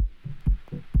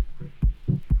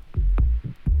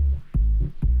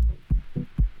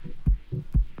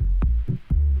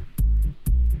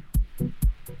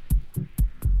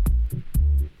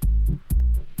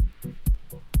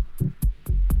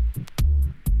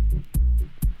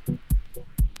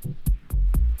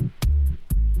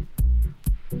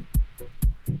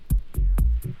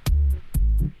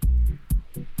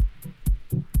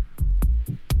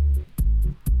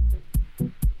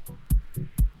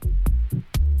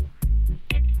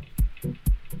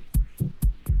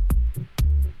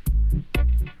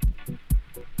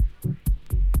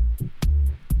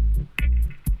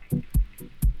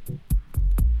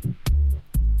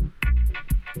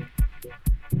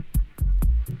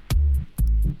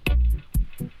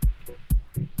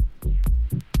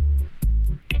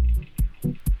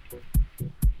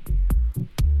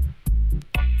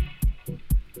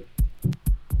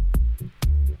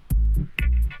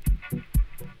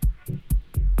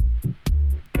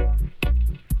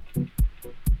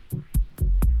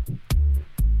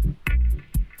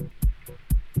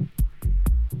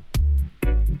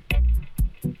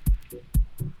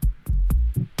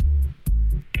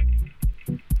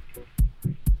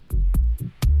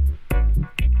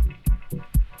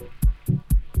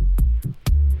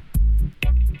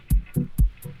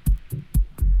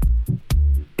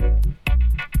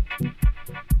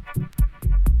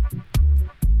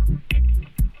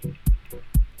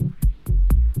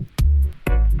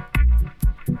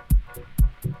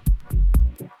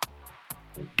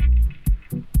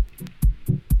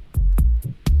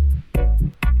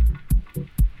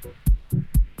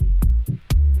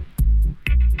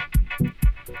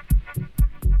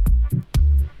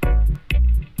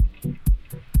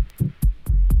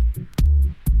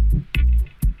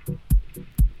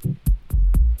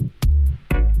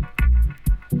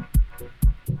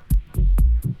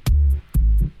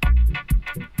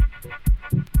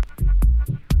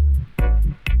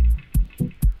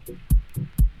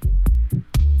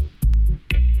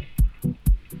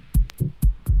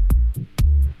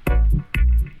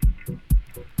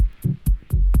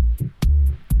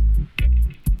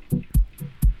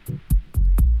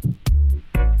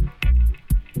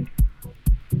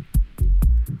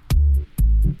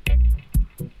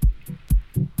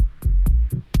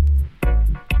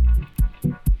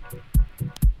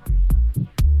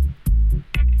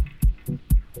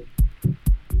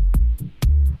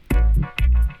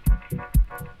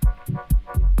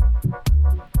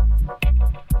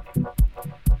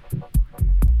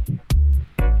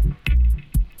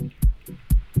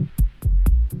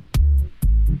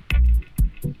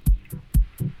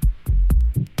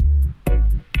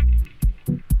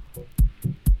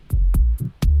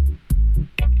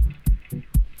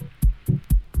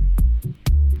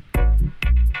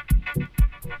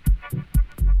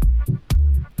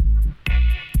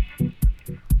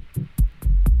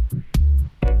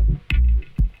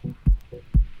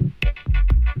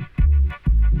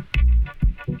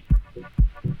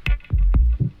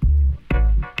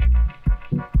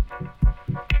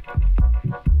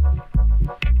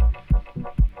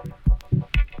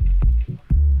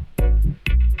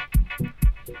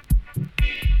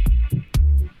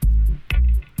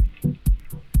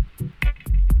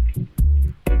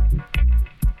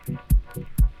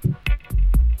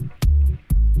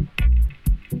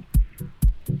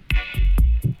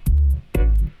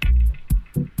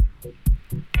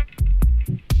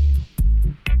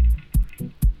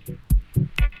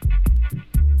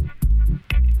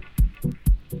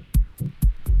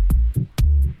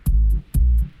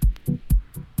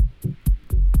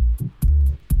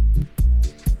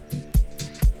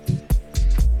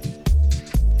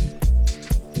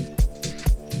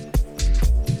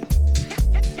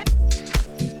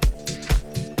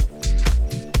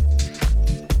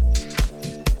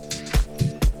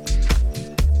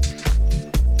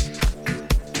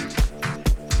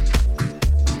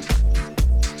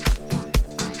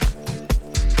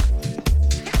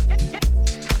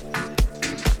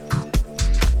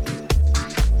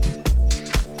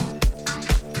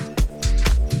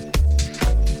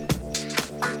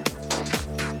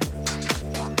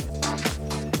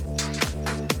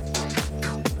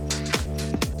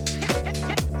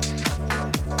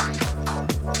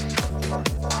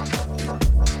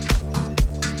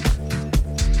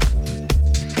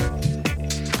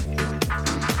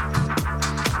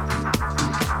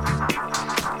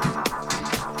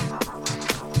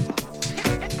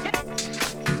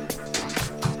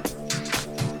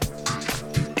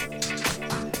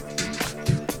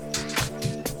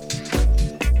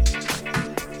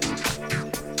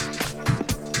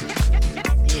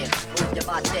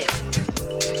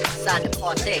 Inside the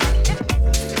Fortay,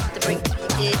 to bring to the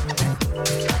kid,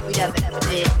 like we never ever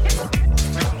did.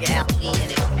 One nigga out G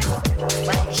in it,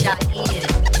 one nigga shot E in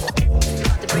it.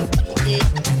 To bring to the kid,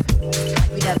 like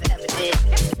we never ever did.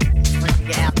 One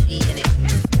nigga out G in it,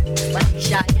 one nigga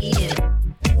shot E in it.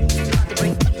 To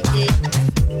bring to the kid,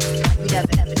 like we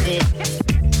never ever did.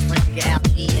 One nigga out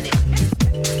G in it,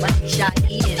 one nigga shot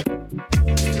E in it.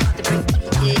 To bring to the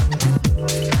kid,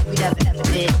 like we never ever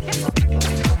did.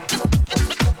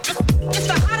 It's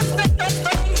the hottest thing.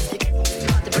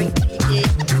 To bring to the kid,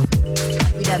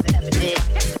 like we never ever did.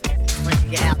 One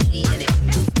nigga out G in it,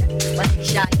 one nigga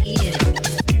shot E in it.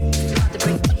 To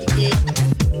bring to the kid,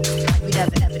 like we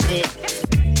never ever did.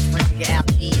 One nigga out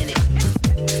G in it,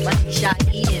 one nigga shot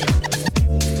E in it.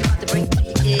 To bring to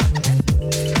the kid,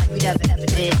 like we never ever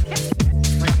did.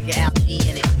 One nigga out G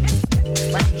in it,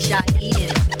 one nigga shot E in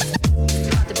it.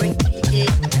 To bring to the kid,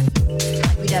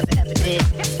 like we never ever did.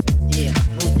 Yeah,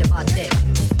 move the party,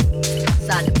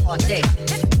 sign the party. To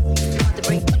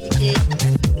bring to the kid,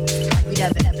 like we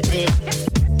never ever did.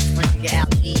 One nigga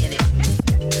out G in it,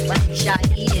 one nigga shot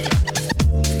E in it.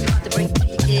 To bring to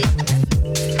the kid,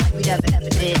 like we never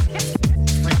ever did.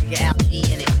 One nigga out G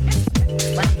in it,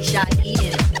 one nigga shot E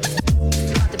in it.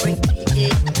 To bring to the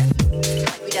kid,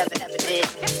 like we never ever did.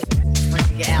 One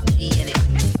nigga out G in it,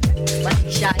 one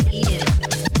nigga shot E in it.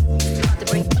 To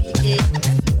bring to the kid,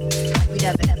 like we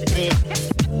never ever did.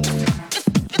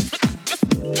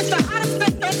 It's the hottest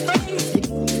thing.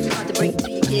 To bring to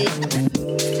the kid,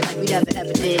 like we never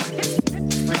ever did.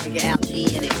 One nigga out G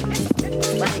in it,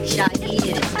 one nigga shot E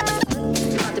in it.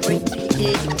 To bring to the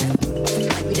kid,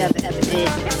 like we never ever did.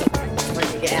 One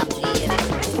nigga out G in it,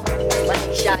 one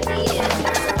nigga shot E in it.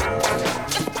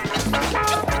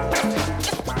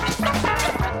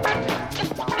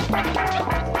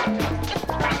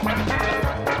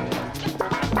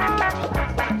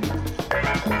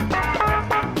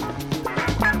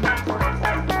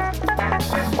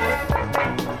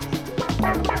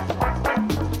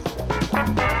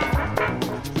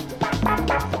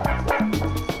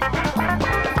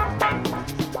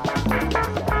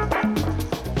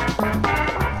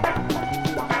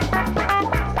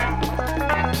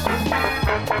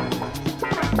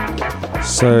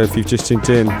 So if you've just tuned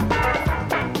in,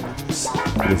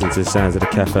 listen to the sounds of the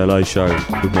Cafe Low show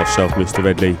with myself, Mr.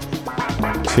 Redley.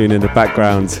 Tune in the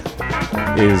background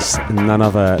is none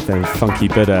other than Funky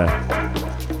Buddha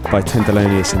by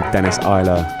Tenderlonious and Dennis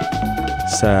Ayler.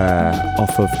 It's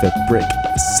off of the Brick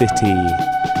City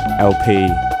LP.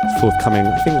 It's forthcoming,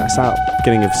 I think that's out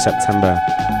beginning of September,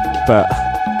 but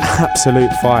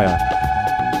absolute fire.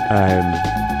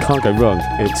 Can't go wrong.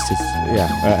 It's just,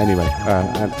 anyway,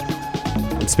 I'm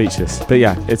speechless, but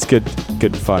yeah, it's good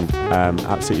fun.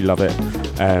 Absolutely love it,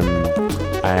 and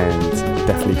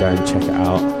definitely go and check it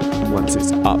out once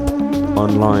it's up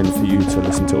online for you to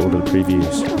listen to all of the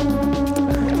previews.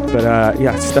 But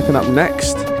stepping up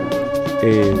next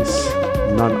is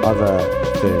none other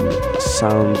than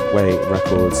Soundway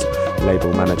Records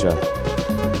label manager,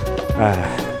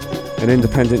 an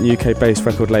independent UK-based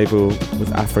record label with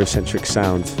Afrocentric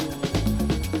sound.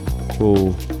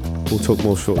 We'll talk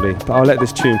more shortly, but I'll let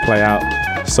this tune play out.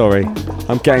 Sorry,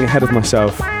 I'm getting ahead of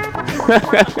myself. I'm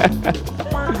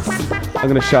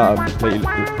going to shut up, let you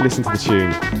listen to the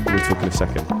tune, and we'll talk in a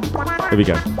second. Here we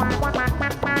go.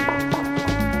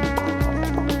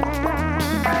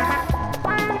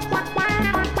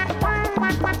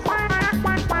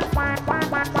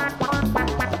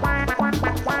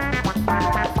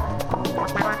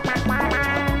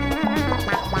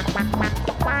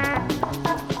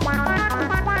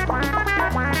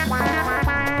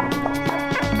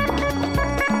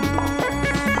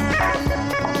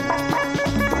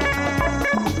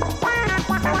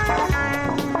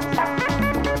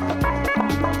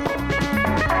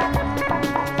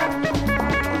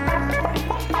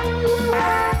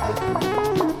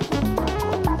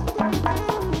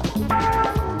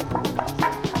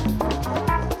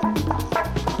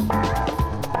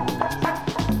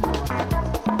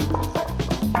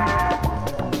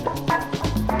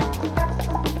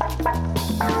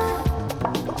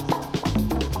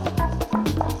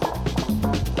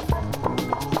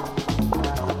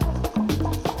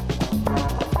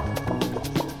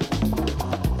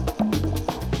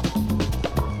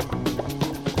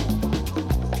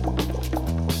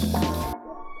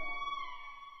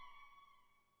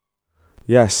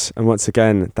 Yes, and once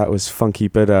again, that was Funky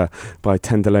Buddha by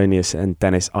Tenderlonious and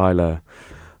Dennis Ayler,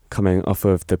 coming off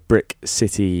of the Brick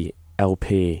City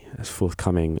LP that's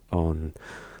forthcoming on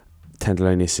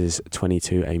Tenderlonious's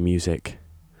 22A Music.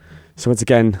 So once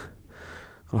again,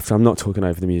 after I'm not talking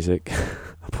over the music,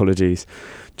 apologies.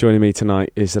 Joining me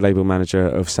tonight is the label manager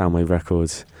of Soundway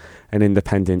Records, an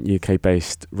independent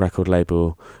UK-based record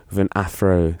label with an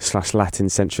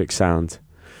Afro/Latin-centric sound.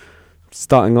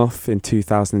 Starting off in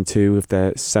 2002 with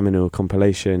their seminal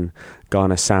compilation,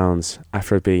 Ghana Sounds,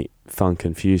 Afrobeat, Funk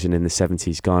and Fusion in the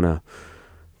 70s Ghana,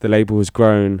 the label has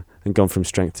grown and gone from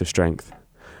strength to strength,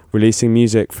 releasing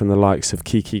music from the likes of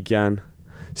Kiki Gyan,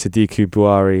 Sadiku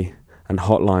Buhari and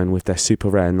Hotline with their super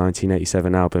rare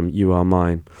 1987 album You Are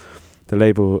Mine. The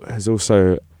label has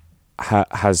also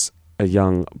has a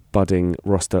young budding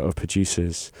roster of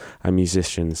producers and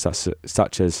musicians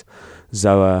such as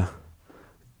Zoa,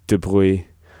 De Bruy,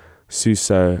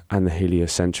 Susso and the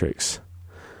Heliocentrics.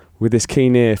 With its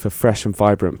keen ear for fresh and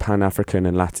vibrant Pan-African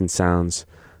and Latin sounds,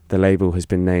 the label has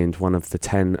been named one of the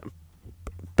 10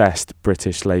 best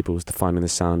British labels defining the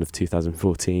sound of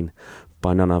 2014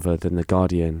 by none other than The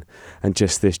Guardian, and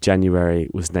just this January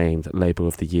was named Label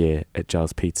of the Year at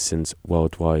Giles Peterson's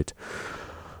Worldwide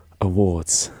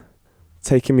Awards.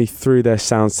 Taking me through their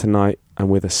sounds tonight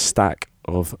and with a stack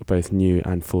of both new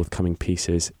and forthcoming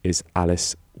pieces is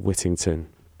Alice Whittington.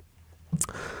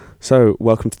 So,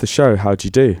 welcome to the show. How'd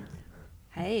you do?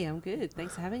 Hey, I'm good.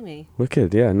 Thanks for having me.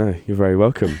 Wicked, yeah, no, you're very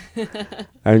welcome.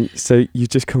 And so you've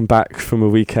just come back from a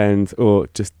weekend, or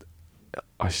just,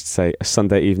 I should say, a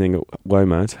Sunday evening at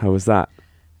WOMAD. How was that?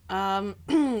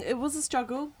 It was a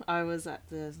struggle. I was at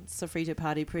the Sofrito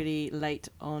party pretty late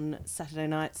on Saturday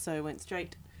night, so I went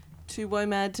straight to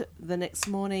WOMAD the next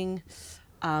morning,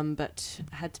 but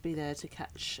had to be there to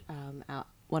catch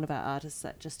one of our artists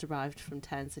that just arrived from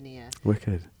Tanzania.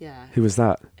 Wicked. Yeah. Who was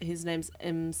that? His name's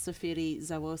Msafiri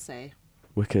Zawose.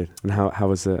 Wicked. And how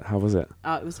was it? How was it?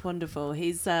 Oh, it was wonderful.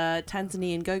 He's a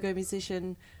Tanzanian go-go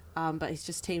musician, but he's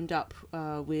just teamed up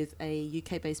with a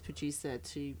UK-based producer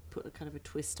to put a kind of a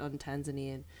twist on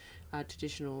Tanzanian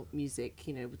traditional music,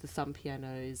 you know, with the thumb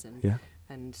pianos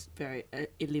and very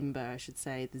ilimba, I should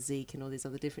say, the zeke and all these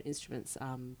other different instruments.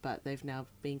 But they've now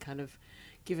been kind of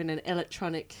given an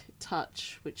electronic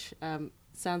touch, which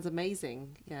sounds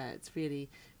amazing. Yeah, it's really,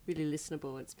 really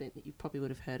listenable. You probably would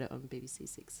have heard it on BBC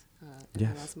Six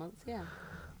last month. Yeah.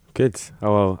 Good.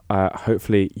 Oh well,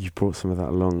 hopefully you brought some of that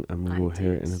along and we will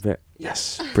hear it in a bit.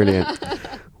 Yes, brilliant.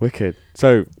 Wicked.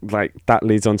 So, that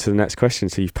leads on to the next question.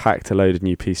 So you've packed a load of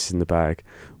new pieces in the bag.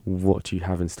 What do you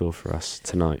have in store for us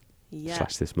tonight? /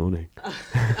 this morning?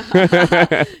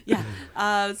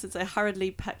 Since I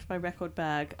hurriedly packed my record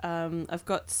bag, I've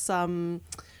got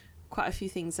quite a few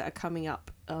things that are coming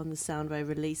up on the Soundway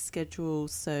release schedule.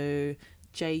 So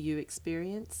JU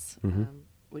Experience,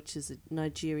 which is a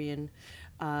Nigerian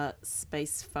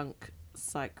space funk,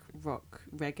 psych rock,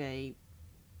 reggae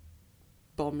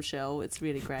bombshell. It's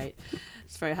really great.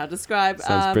 It's very hard to describe.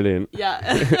 Sounds brilliant.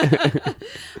 Yeah.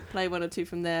 Play one or two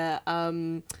from there.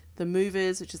 The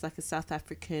Movers, which is like a South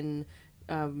African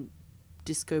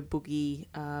disco boogie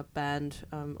band,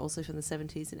 also from the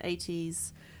 70s and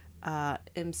 80s.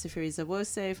 Msafiri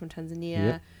Zawose from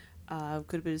Tanzania.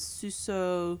 Got a bit of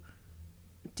Susso.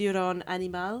 Diron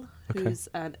Animal, who's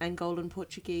an Angolan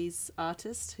Portuguese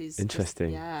artist. Who's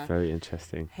interesting. Very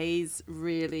interesting. He's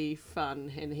really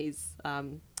fun, and he's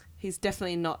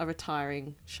definitely not a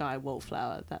retiring shy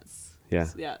wallflower. That's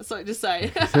something to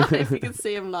say. If you can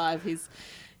see him live, he's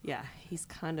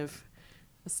kind of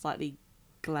a slightly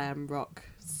glam rock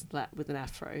with an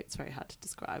afro. It's very hard to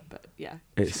describe, but yeah.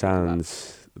 It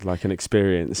sounds like an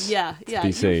experience. Yeah, you'll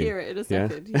hear it in a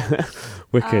second. Yeah.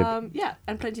 Wicked.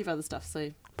 And plenty of other stuff.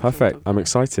 So perfect. I'm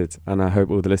excited, and I hope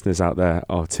all the listeners out there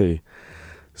are too.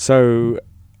 So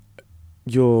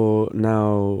you're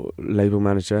now label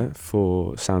manager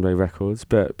for Soundway Records,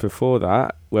 but before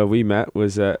that, where we met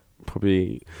was at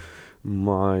probably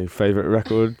my favourite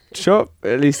record shop,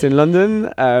 at least in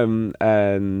London.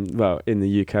 And well, in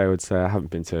the UK, I would say I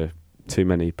haven't been to too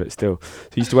many, but still. So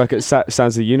you used to work at Sounds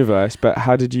of the Universe, but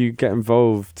how did you get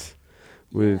involved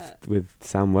with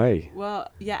Soundway? Well,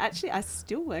 actually, I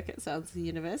still work at Sounds of the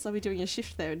Universe. I'll be doing a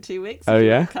shift there in 2 weeks. Oh,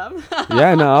 yeah? Come.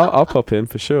 Yeah, no, I'll pop in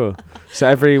for sure. So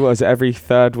every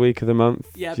third week of the month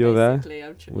you're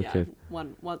basically, there?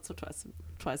 Once or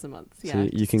twice a month. So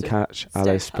you can catch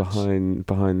Alice behind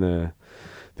the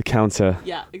counter.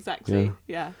 Yeah, exactly.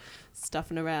 Yeah.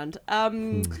 Stuffing around.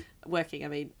 Working, I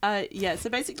mean. So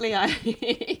basically I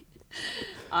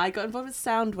got involved with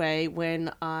Soundway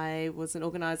when I was an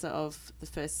organizer of the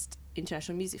first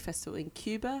International Music Festival in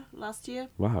Cuba last year.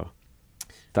 Wow.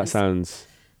 That sounds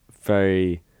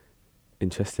very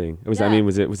interesting. Was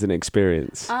it an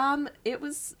experience?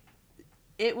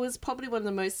 It was probably one of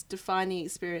the most defining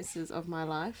experiences of my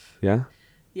life. Yeah?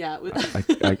 Yeah.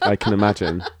 I can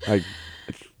imagine.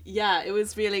 Yeah, it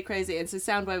was really crazy. And so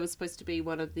Soundway was supposed to be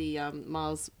one of the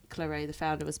Miles Claret, the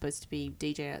founder, was supposed to be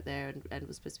DJ out there and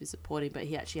was supposed to be supporting, but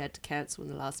he actually had to cancel in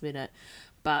the last minute.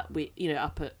 But we,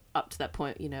 up to that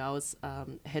point, I was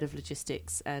head of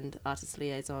logistics and artist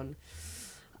liaison.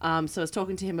 So I was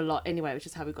talking to him a lot anyway, which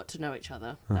is how we got to know each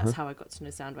other. That's how I got to know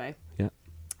Soundway. Yeah.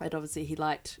 And obviously he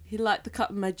liked the cut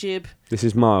in my jib. This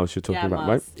is Miles you're talking about,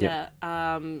 Miles, right?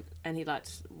 Yeah. And he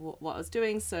liked what I was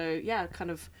doing. So yeah, kind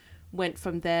of went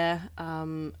from there.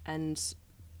 And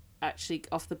actually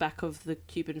off the back of the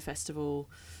Cuban festival,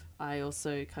 I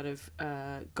also kind of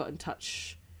got in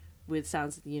touch with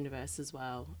Sounds of the Universe as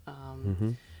well.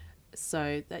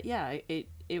 So that, yeah,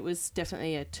 it was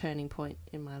definitely a turning point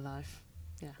in my life.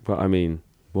 Yeah. Well, I mean,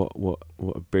 what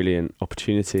a brilliant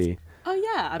opportunity. Oh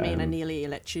yeah, I mean, I nearly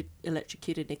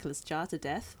electrocuted Nicholas Jar to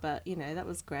death, but that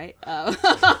was great.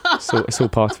 It's all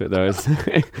part of it, though.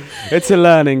 It's a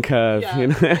learning curve. Yeah,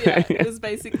 yeah. It was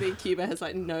basically Cuba has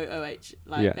like no OH,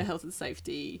 like health and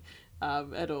safety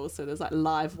at all. So there's like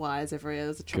live wires everywhere.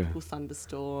 There's a tropical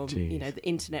thunderstorm. Jeez. The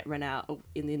internet ran out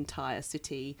in the entire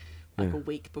city like a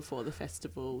week before the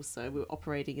festival. So we were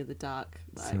operating in the dark.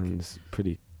 Sounds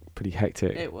pretty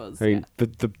hectic. It was. I mean,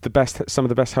 the best, some of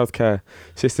the best healthcare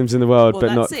systems in the world,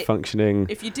 but not functioning.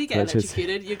 If you do get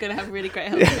electrocuted, you're going to have really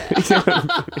great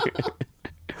healthcare.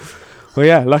 Well,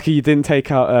 yeah, lucky you didn't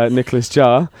take out Nicholas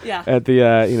Jar at the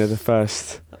the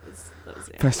first.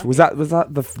 Was that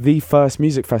the first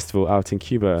music festival out in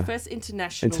Cuba? First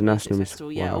international music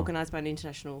festival, wow. organised by an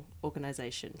international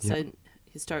organisation. So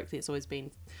historically, it's always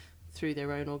been through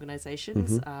their own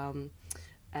organisations,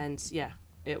 and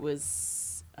it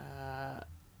was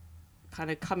kind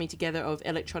of coming together of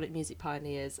electronic music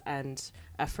pioneers and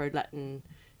Afro-Latin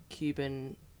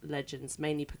Cuban legends,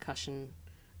 mainly percussion,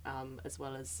 as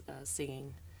well as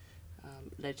singing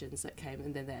legends that came,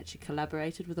 and then they actually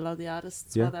collaborated with a lot of the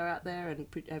artists while they're out there and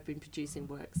have been producing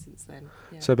work since then.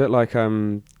 Yeah. So a bit like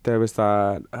there was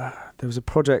a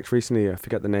project recently, I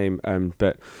forget the name,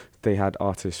 but they had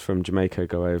artists from Jamaica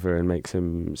go over and make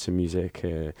some music,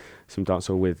 some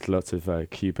dancehall with lots of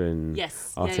Cuban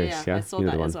artists. I saw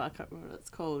that as well. I can't remember what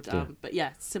it's called. But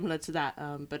yeah, similar to that.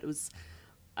 But it was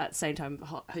at the same time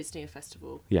hosting a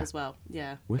festival as well.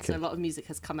 Yeah. Wicked. So a lot of music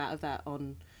has come out of that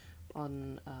on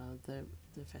the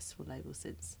festival label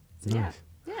since. So nice.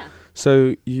 Yeah.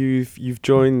 So you've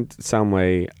joined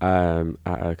Soundway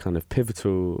at a kind of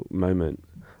pivotal moment.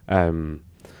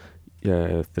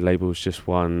 The label's just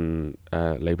won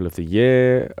Label of the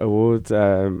Year award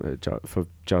for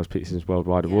Giles Peterson's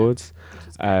Worldwide Awards,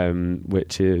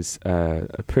 which is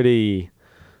a pretty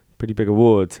big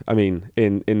award. I mean,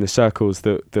 in the circles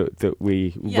that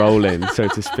we roll in, so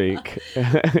to speak.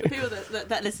 The people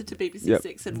that listen to BBC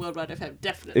Six and Worldwide FM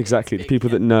definitely. Exactly, the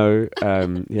people that know.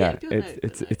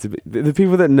 It's a bit, the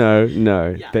people that know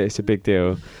that it's a big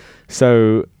deal.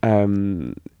 So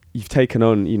you've taken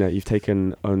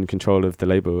on control of the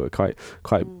label at quite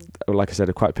like I said,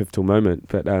 a quite pivotal moment.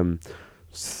 But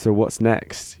so what's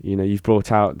next? You've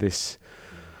brought out this.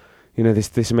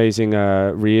 This amazing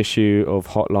reissue of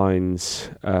Hotlines,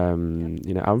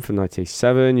 album from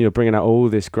 1987. You're bringing out all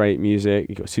this great music.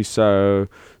 You've got Susso,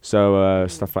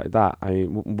 stuff like that. I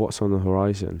mean, what's on the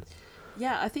horizon?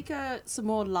 Yeah, I think some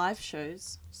more live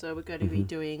shows. So we're going to be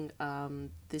doing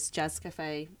this Jazz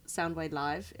Cafe Soundway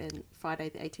Live on Friday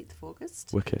the 18th of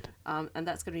August. Wicked. And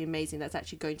that's going to be amazing. That's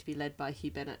actually going to be led by Hugh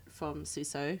Bennett from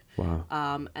Susso. Wow.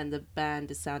 And the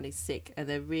band is sounding sick. And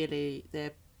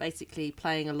they're basically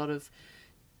playing a lot of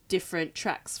different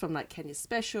tracks from like Kenya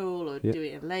Special or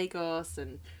doing it in Lagos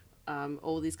and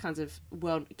all these kinds of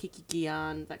Kiki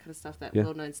Gian, that kind of stuff, that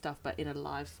well-known stuff, but in a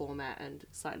live format and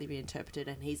slightly reinterpreted.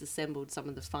 And he's assembled some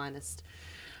of the finest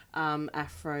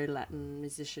Afro-Latin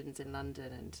musicians in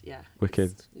London, and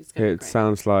wicked. It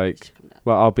sounds like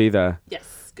I'll be there.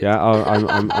 Yes. Good. Yeah,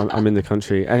 I'm in the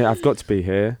country, and I've got to be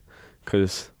here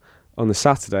because on the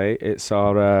Saturday it's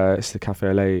the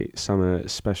Cafe Lait summer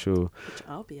special. Which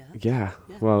I'll be at. Yeah.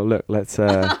 Well, look, let's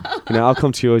I'll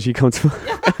come to yours, you come to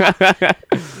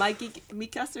my gig, mi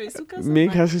casa es su casa. Mi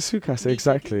casa es su casa,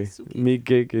 exactly. Mi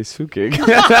gig is su gig.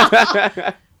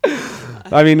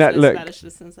 I mean, look. I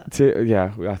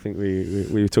think we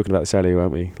were talking about this earlier,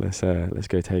 weren't we? Let's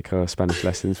go take our Spanish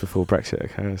lessons before Brexit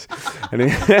occurs.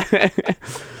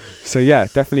 So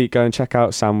definitely go and check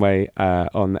out Soundway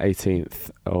on the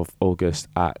 18th of August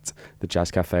at the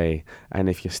Jazz Cafe. And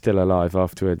if you're still alive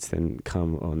afterwards, then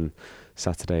come on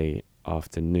Saturday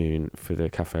afternoon for the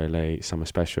Cafe Lait summer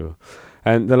special.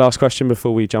 And the last question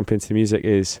before we jump into the music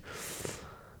is,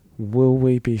 will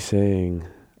we be seeing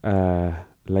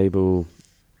label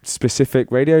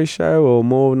specific radio show or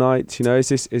more nights? You know, is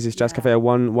this Jazz Cafe a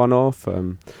one off?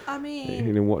 I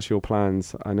mean, what's your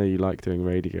plans? I know you like doing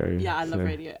radio. Yeah, I love so,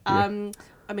 radio. Yeah.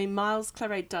 I mean, Miles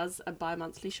Claret does a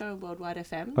bi-monthly show on Worldwide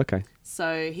FM. Okay.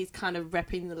 So he's kind of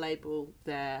repping the label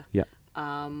there. Yeah.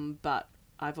 But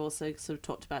I've also sort of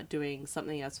talked about doing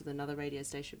something else with another radio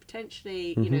station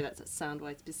potentially. Mm-hmm. You know, that's at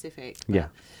Soundway specific. But Yeah.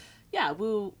 Yeah,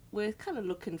 we're kind of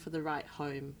looking for the right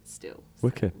home still. So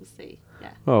Wicked. we'll see.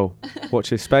 Yeah. Oh,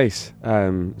 watch this space.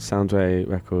 Soundway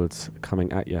Records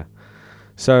coming at you.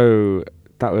 So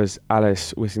that was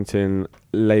Alice Whittington,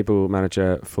 label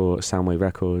manager for Soundway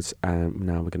Records, and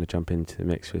now we're going to jump into the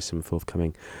mix with some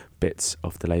forthcoming bits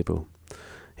of the label.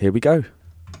 Here we go.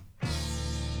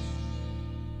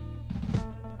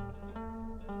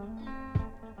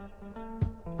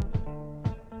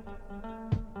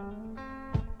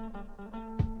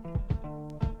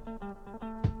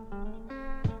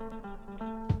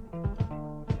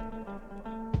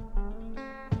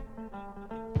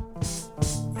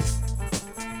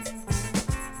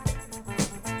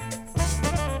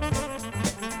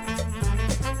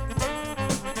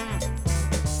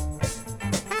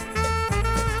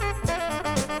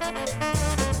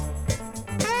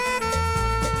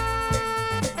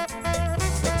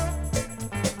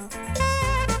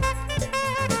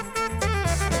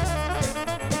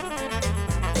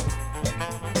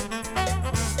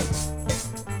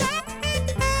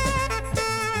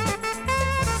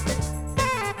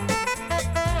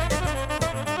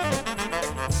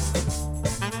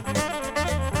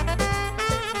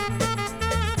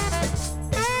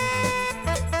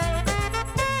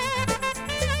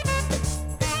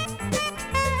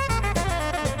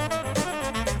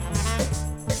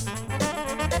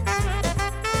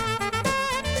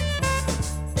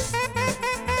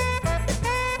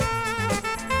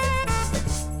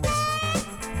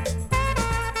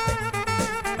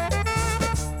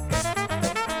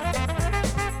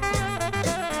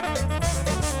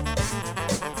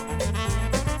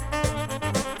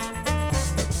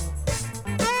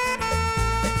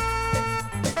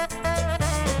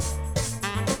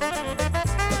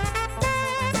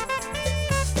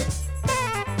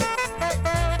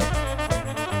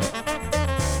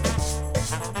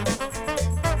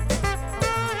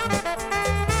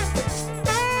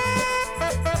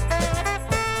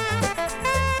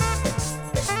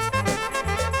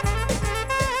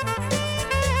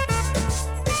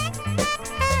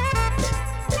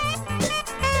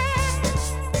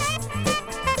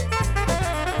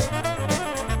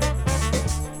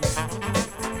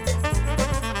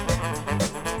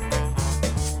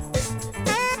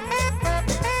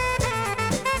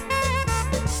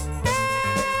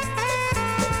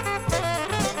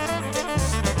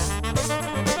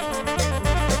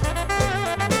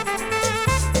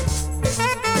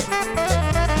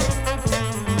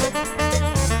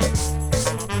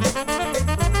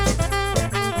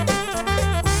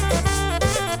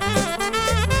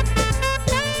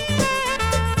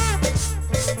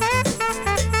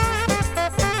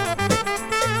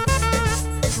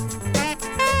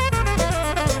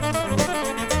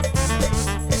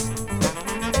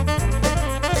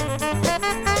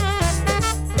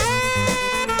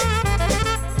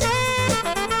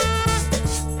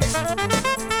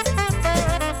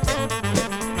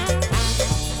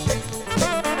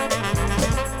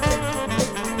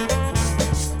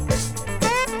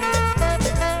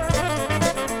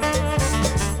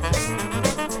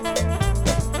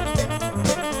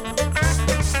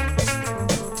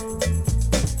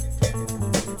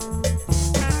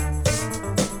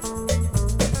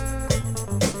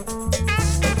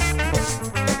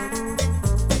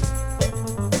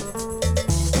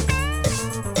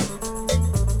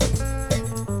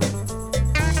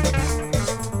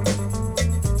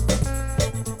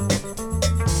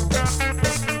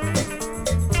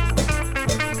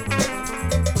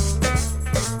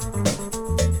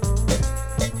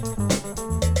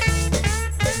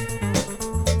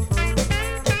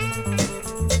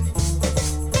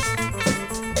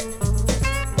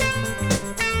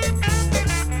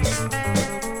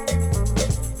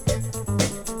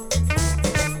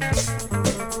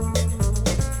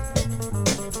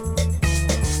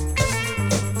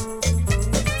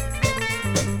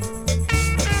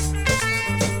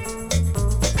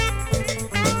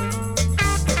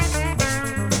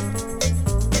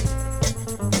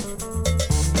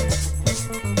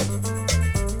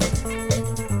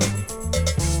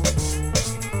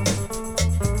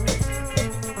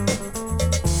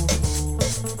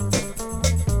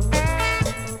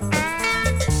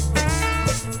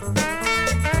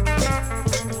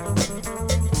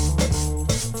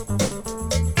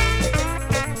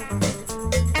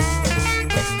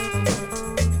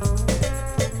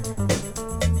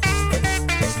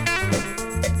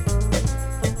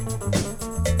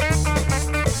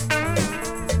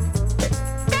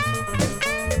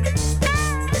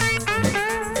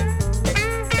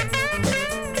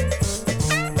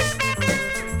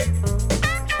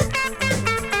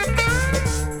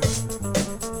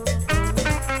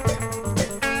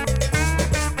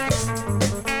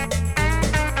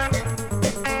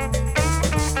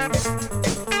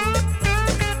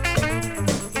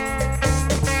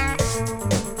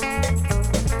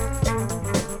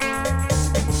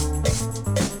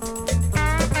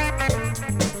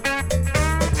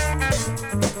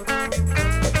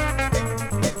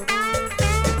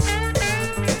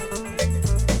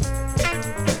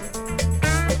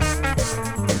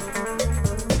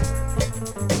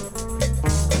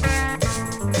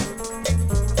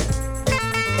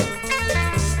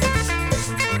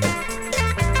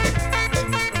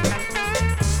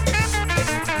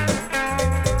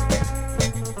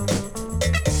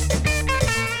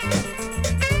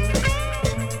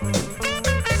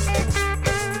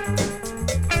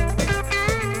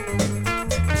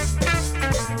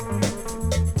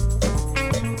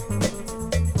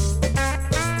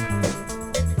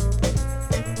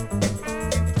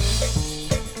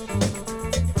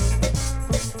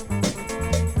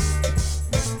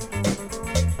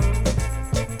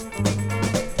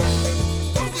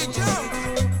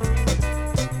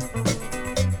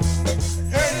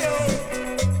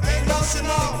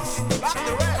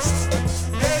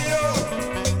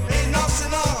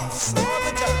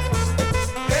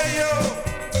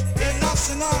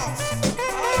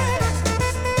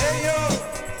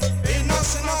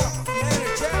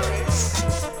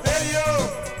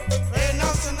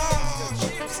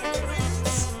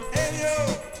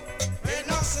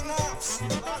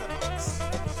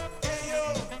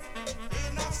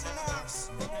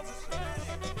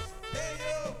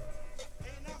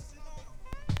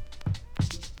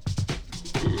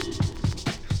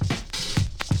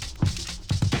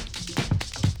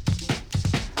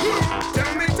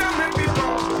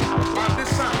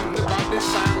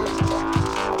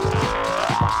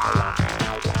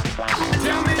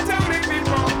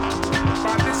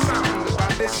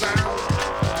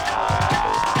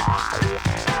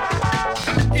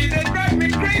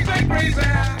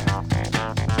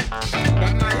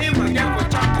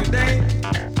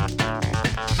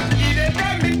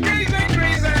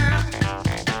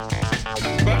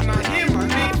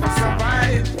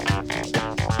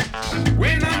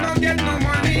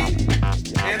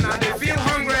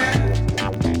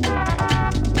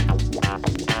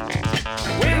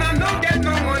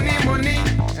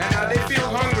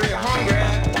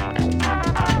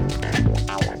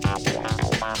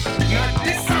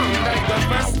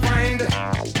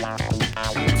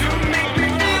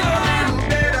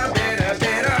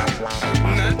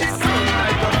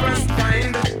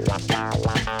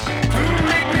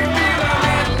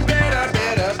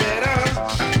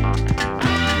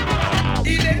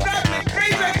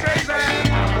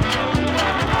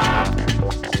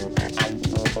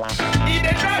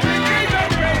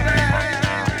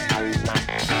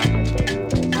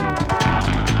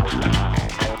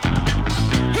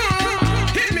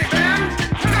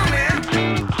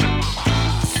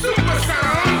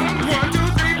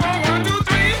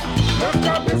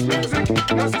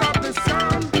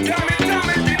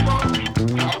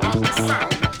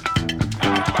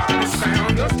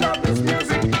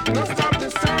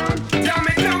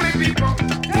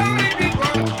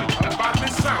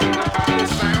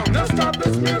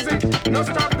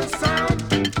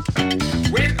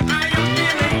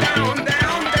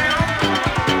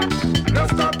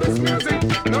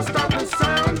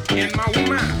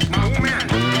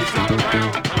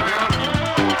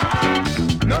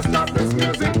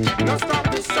 no stop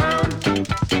the sound.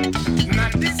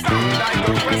 Not the sound I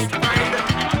go first find.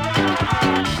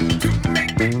 To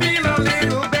make me feel a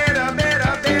little better,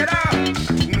 better, better.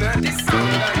 Not the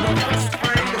sound I go first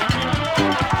find.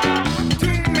 To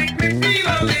make me feel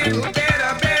a little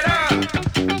better, better.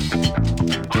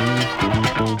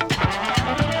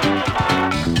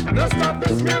 No stop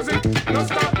this music, no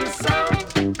stop this sound.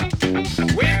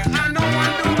 When I know I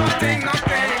do nothing,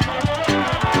 nothing.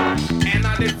 And I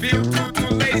did feel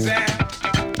too lazy.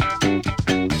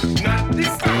 Not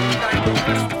this sound I go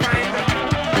first find.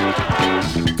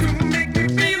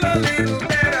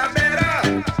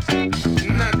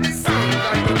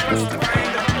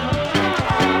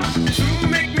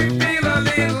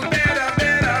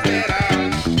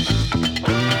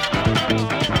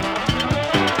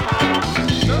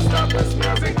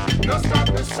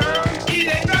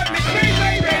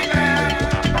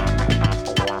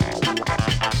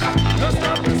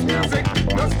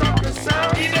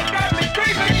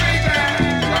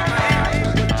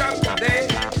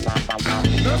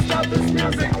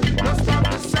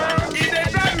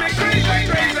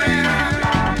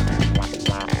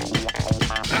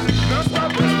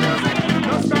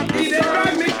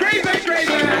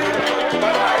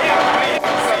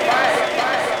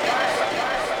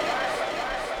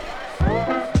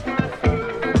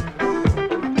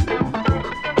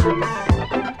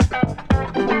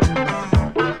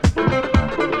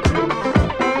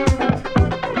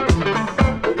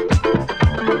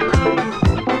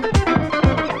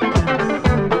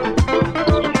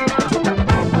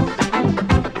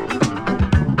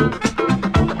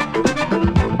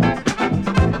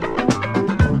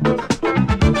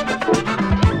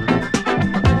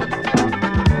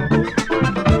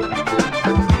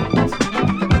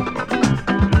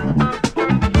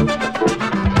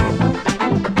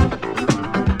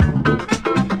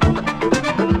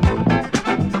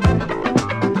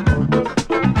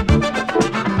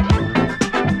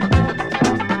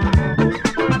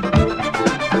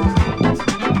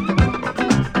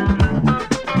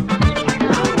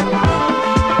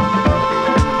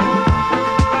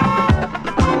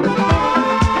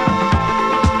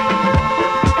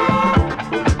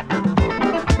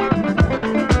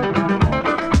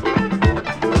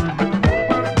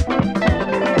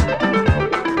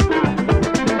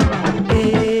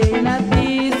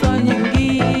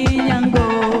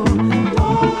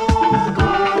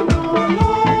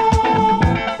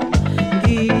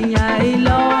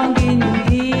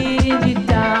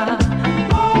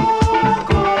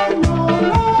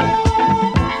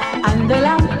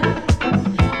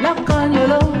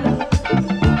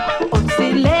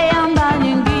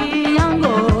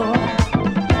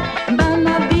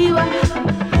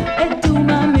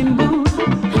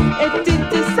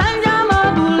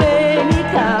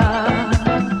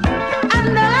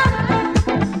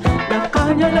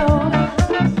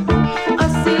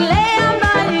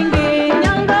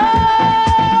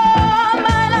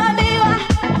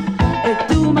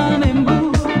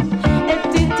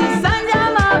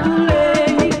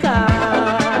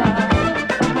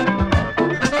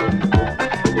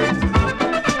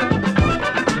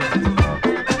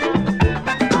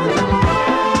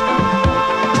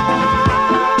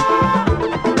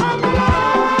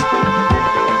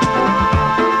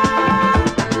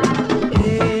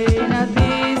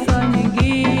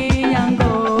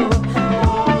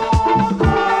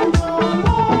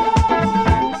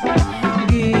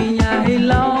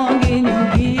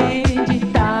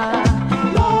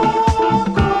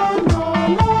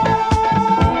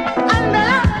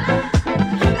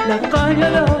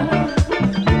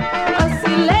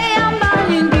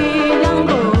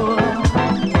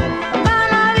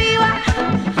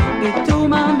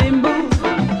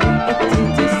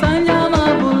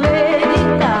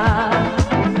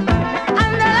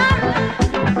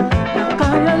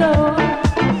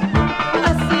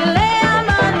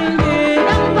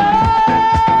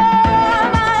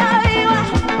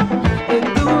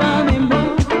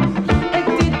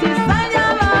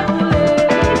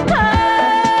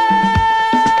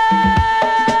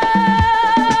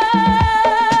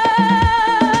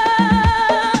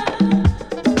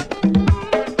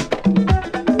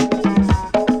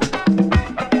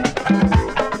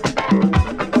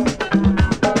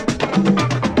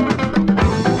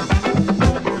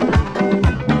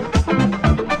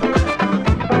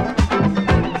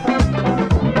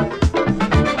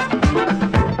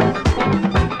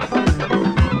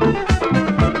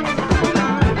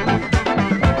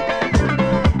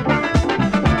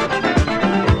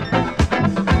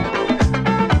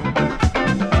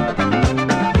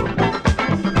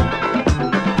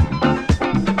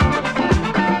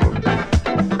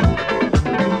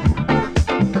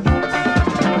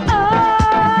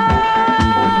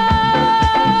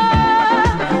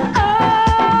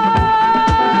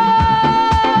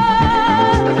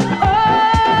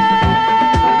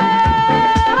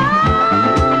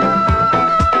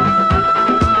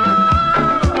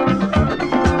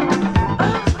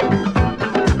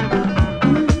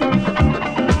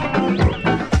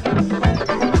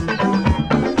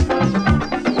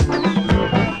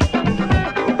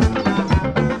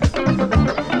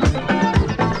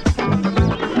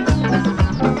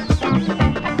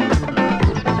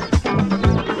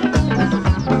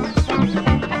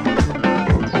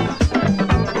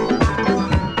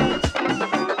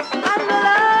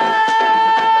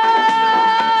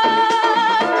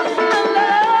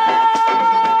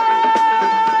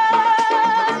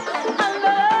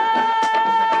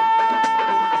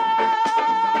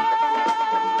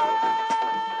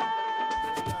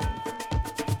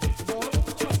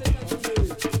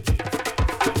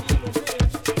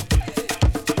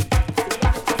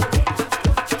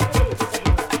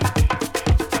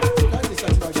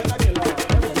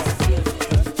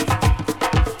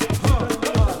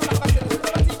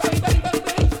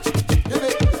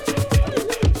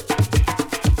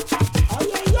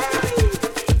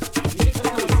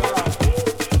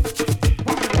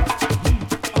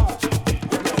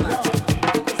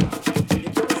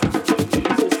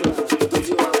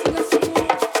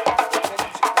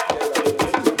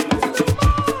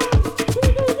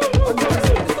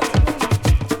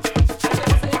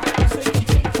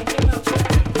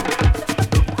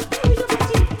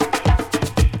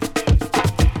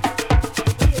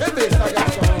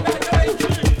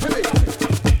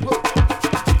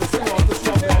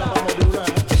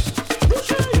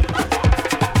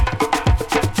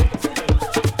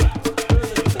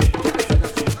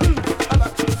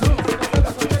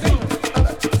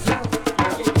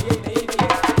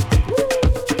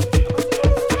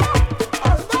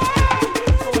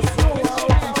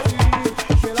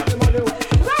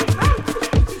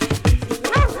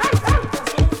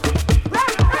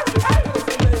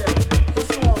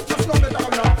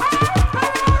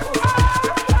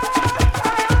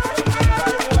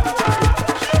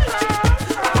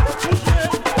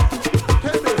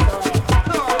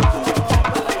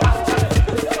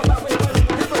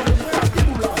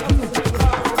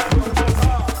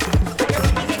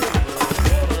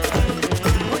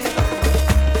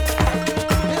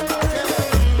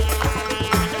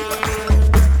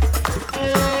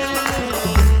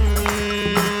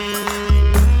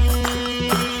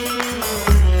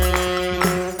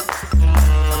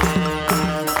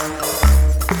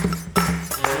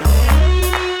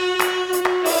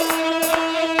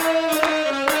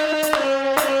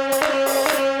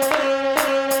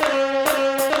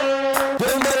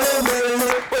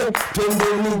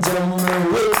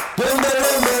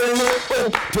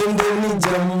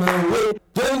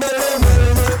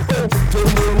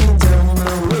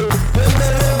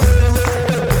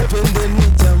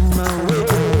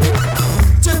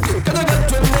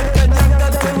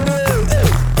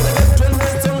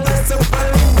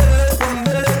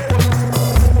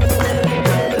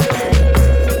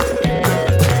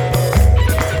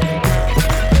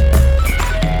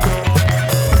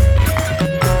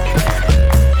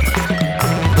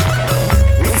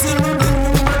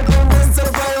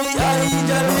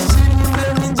 Ay,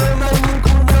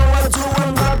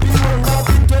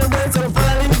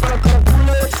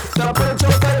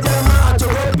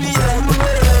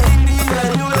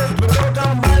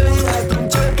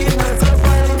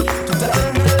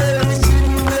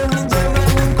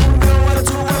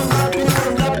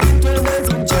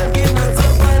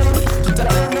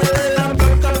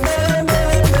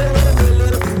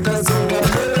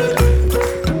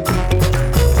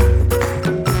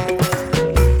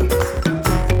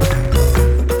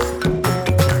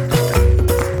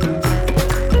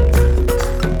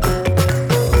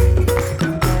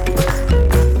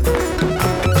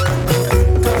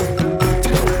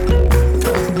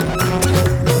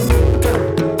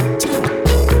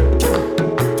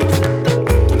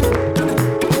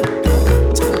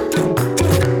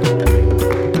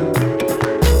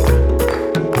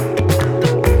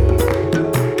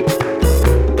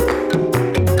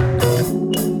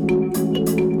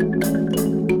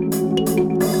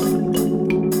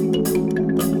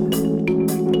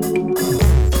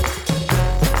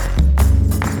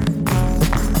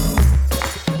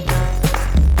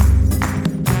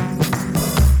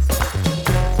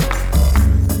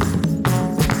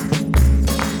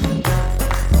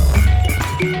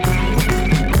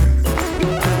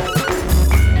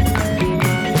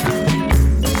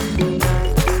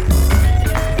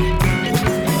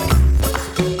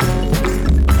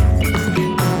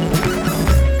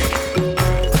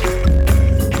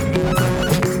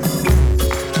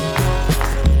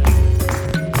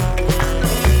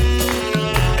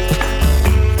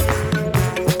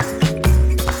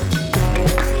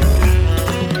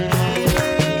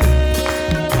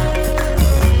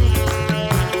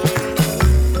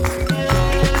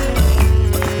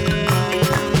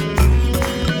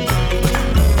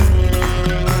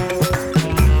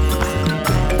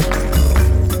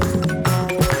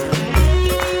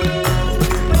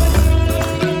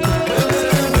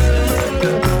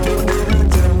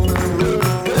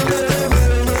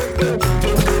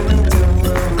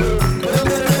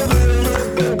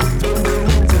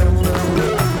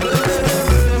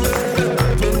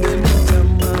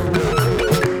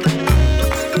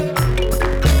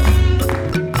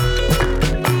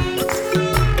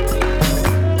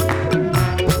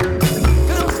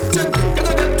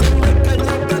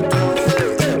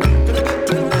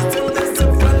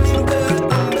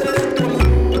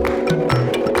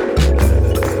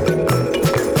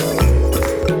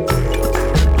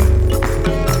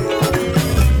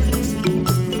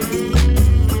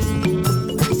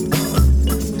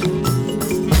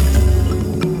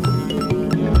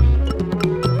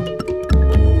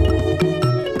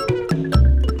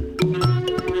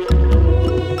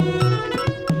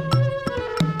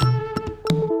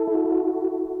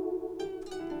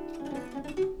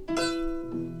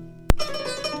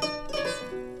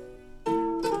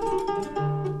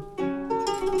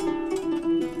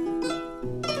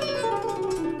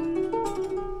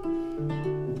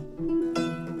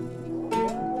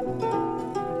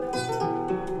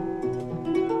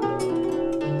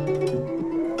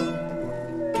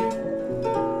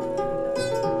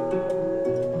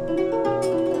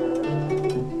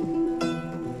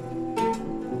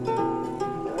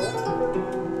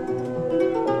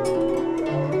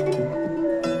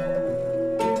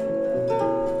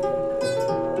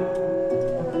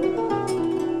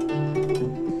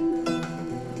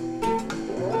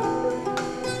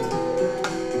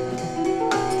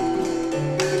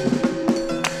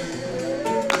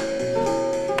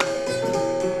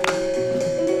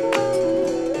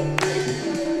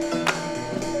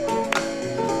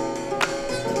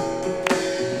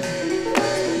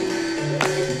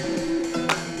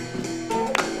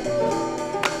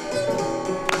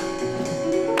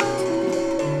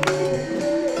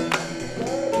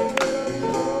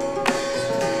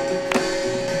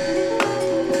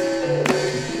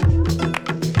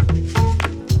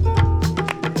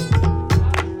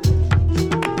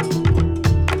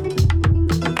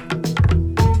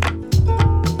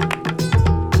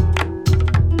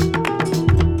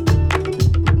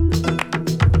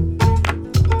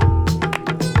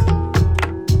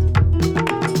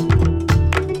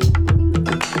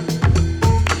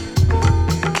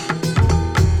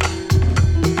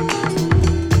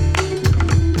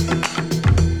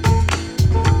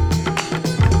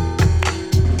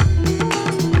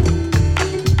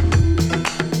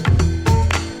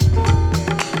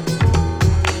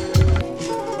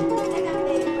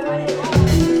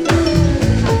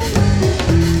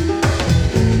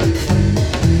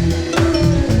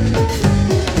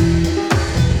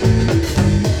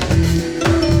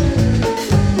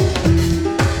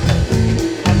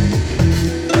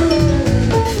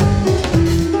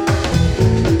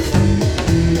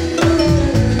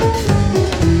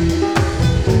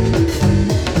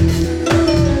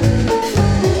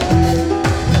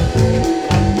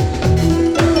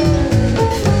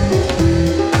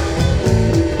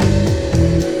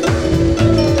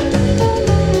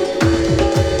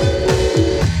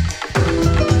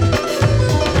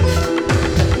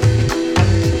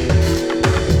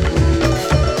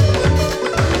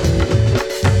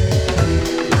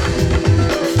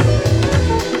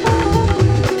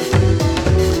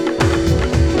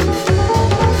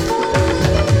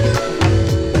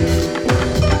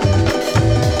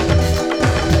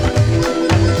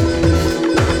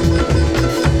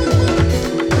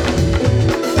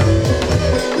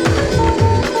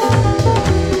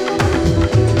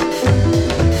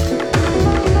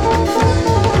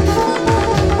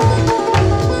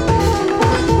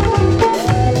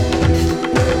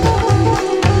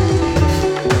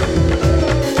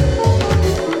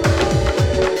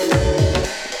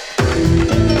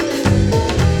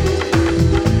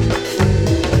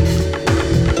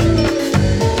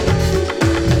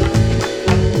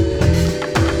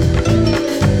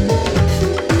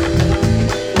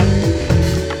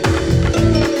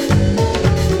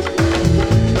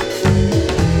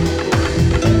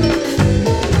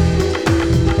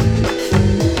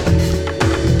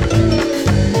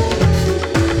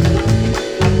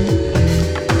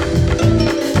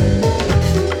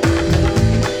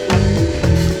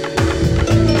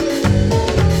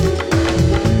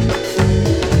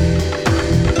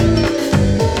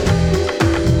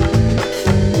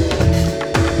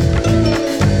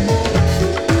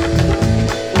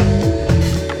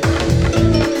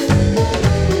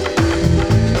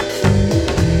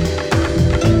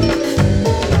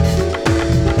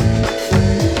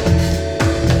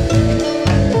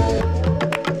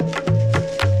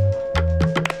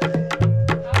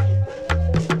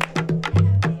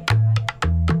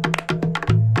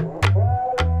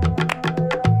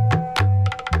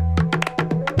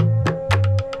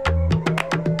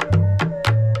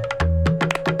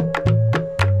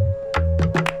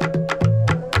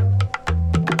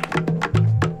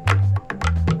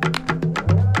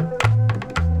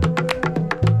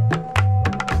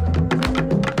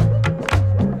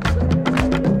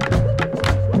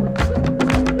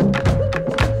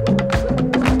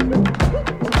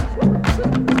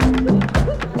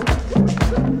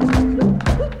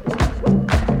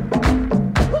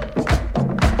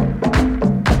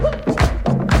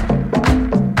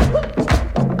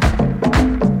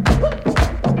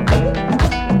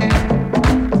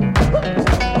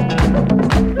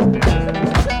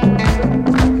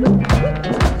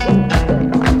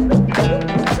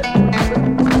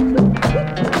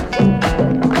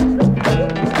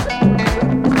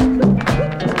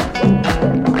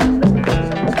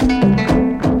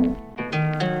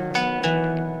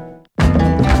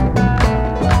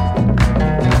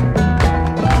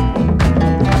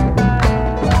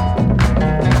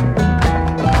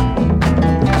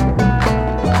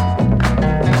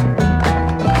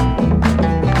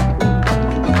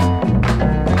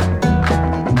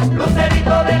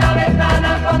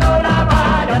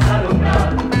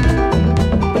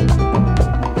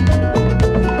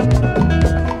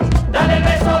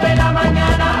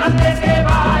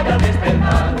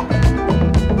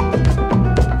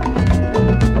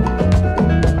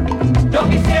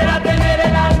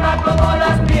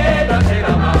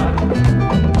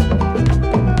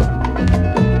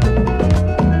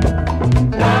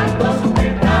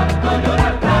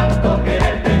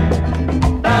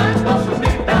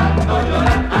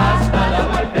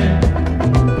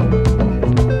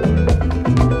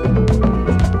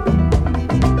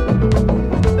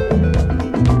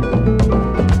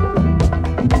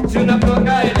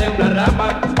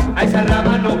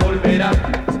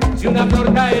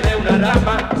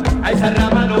 a esa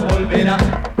rama no volverá.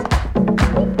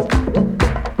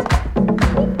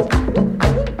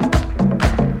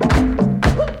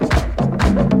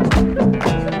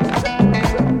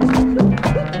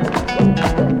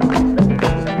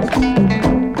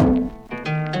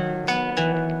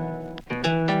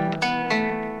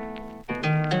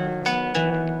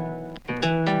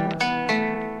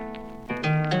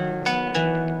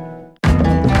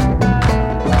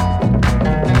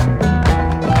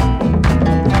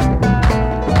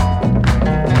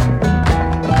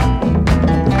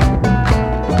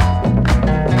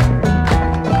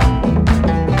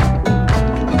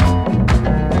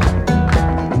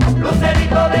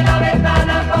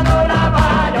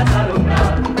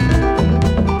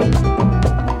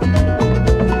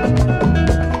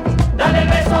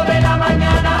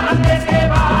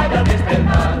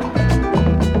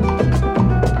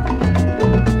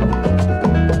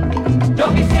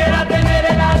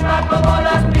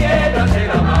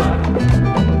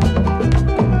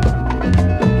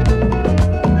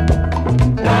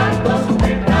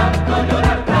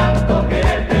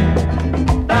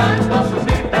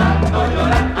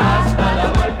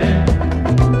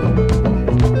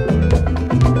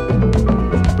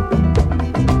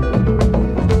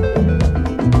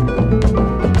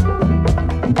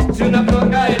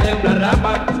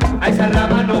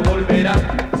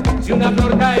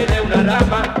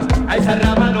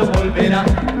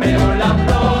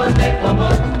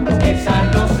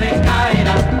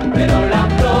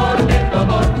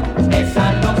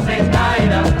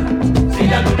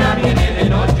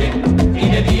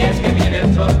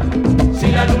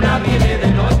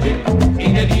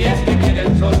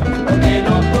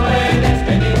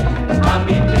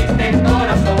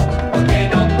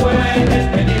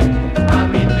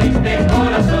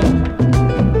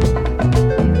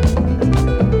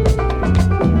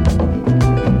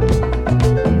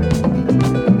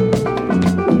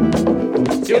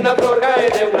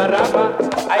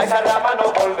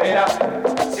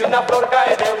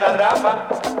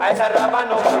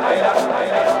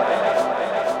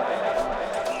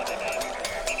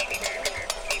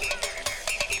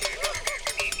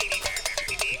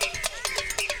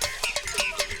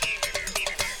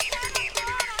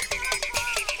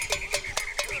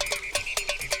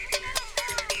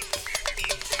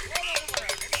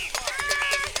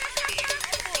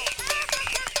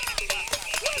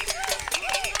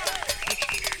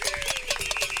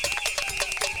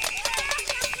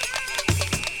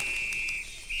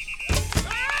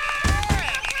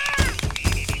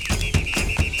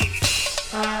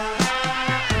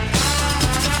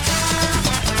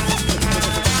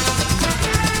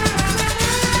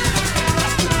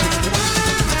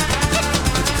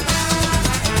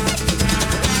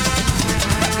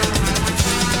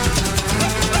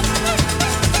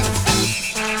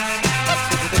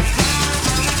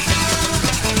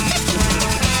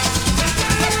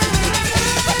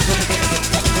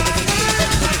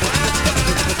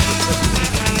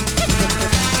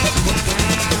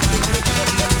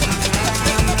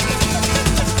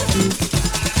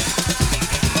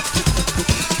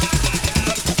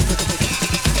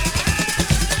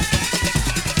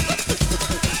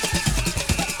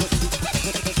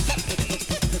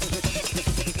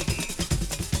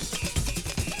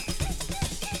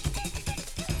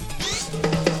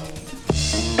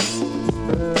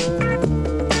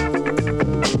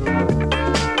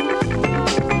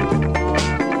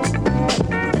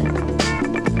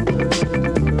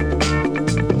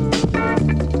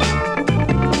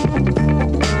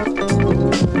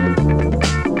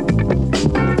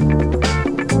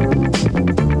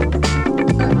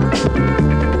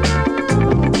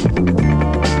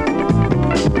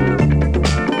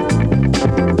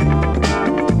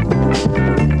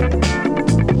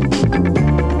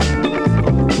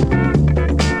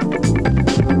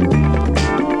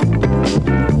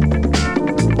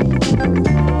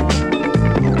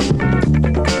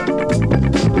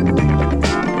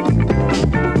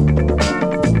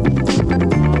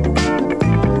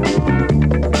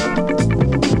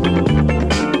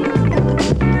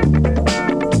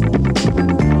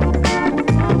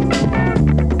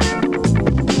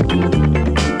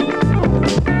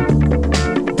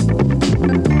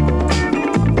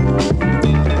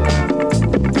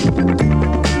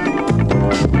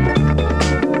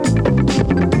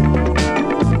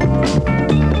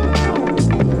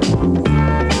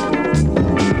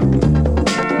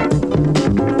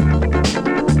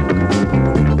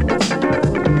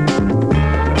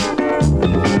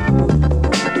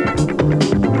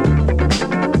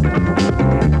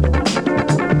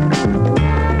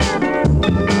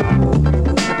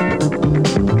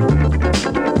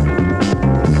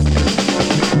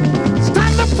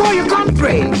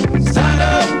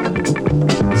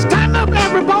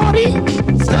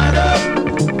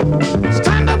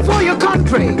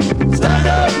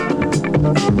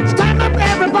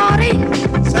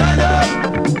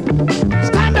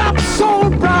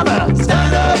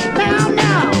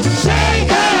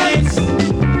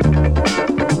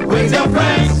 with your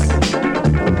friends.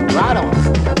 Right on.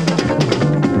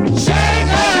 Shake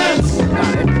hands.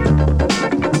 Got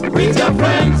it. With your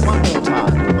friends. One more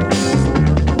time.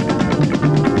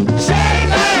 Shake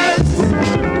hands.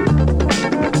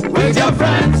 With your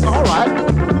friends. All right.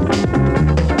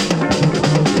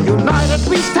 United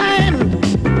we stand.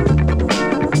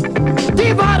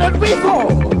 Divided we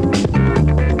fall.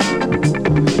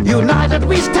 United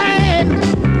we stand.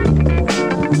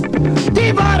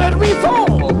 Divided we fall.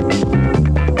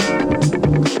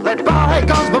 Let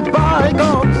bygones be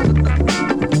bygones.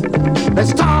 Let's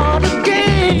start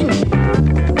again.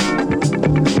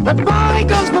 Let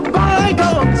bygones be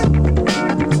bygones.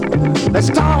 Let's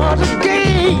start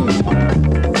again.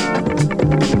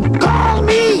 Call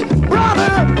me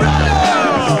brother, brother.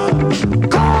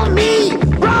 Call me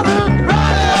brother,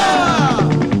 brother.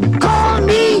 Call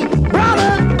me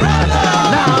brother, brother.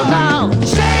 Now,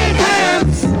 Shake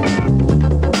hands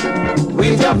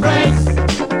with your friends.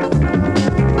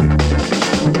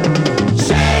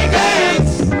 Shake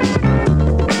hands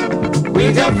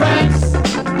with your friends.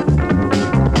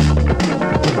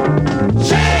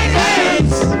 Shake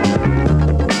hands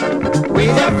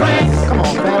with your friends. come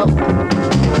on, Phil.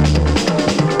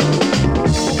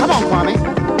 Come on, Kwame.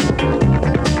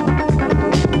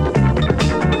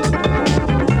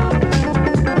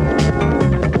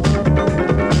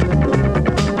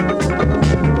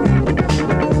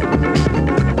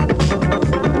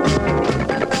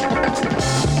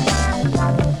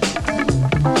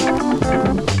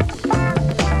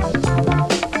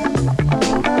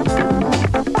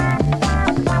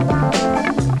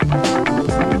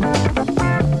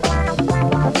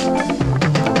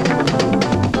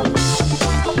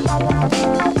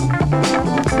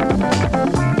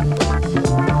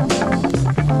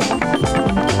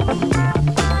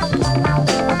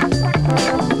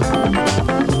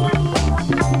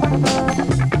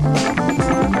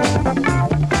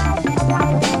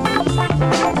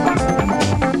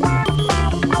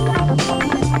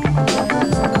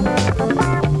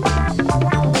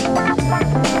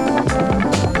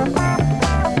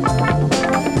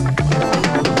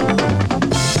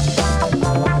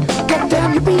 Get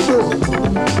down, you people.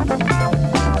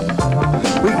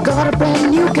 We've got a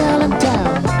brand new girl in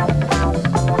town.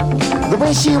 The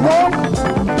way she walk,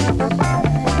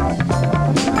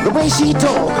 the way she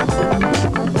talk,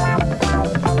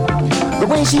 the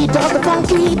way she does the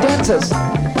funky dances.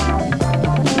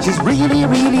 She's really,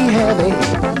 really heavy.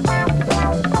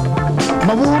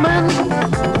 My woman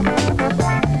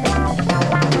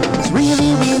is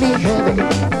really, really heavy.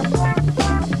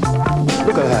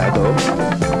 Look at her go.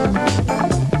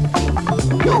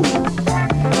 Yo.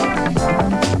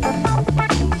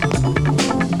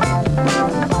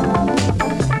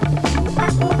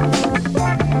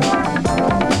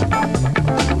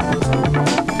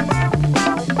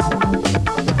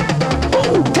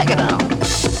 Ooh, take it down.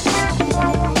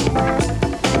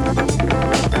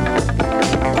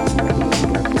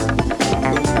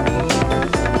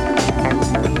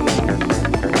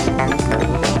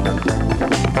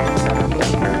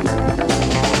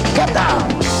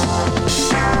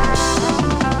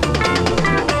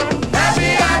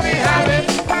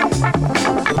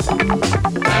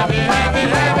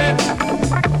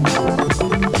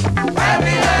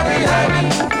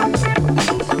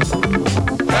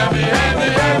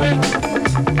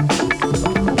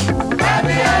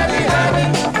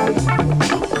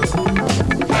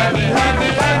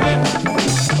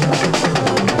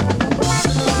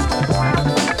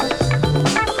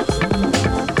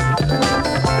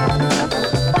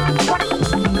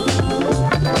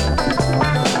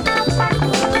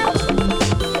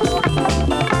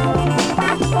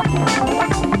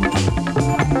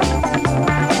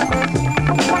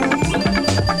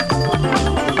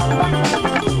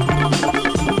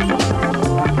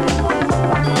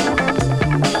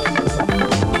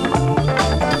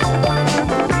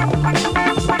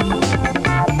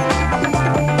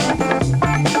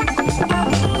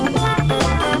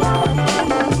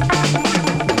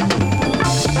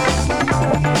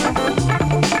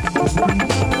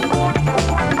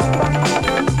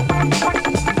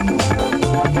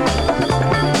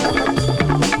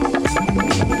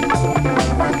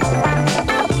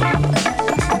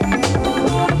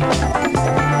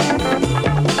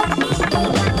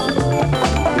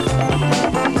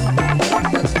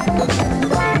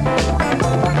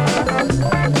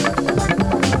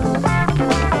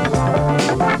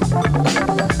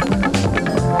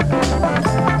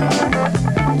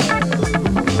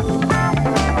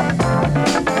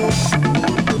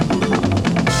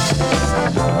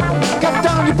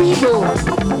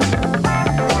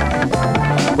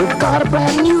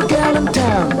 new girl in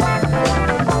town.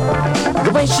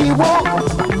 The way she walk,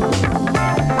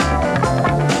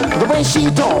 the way she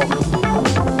talk,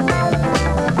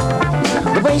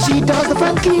 the way she does the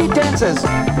funky dances.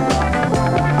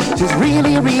 She's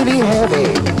really, really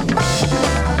heavy.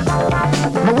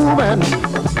 My woman.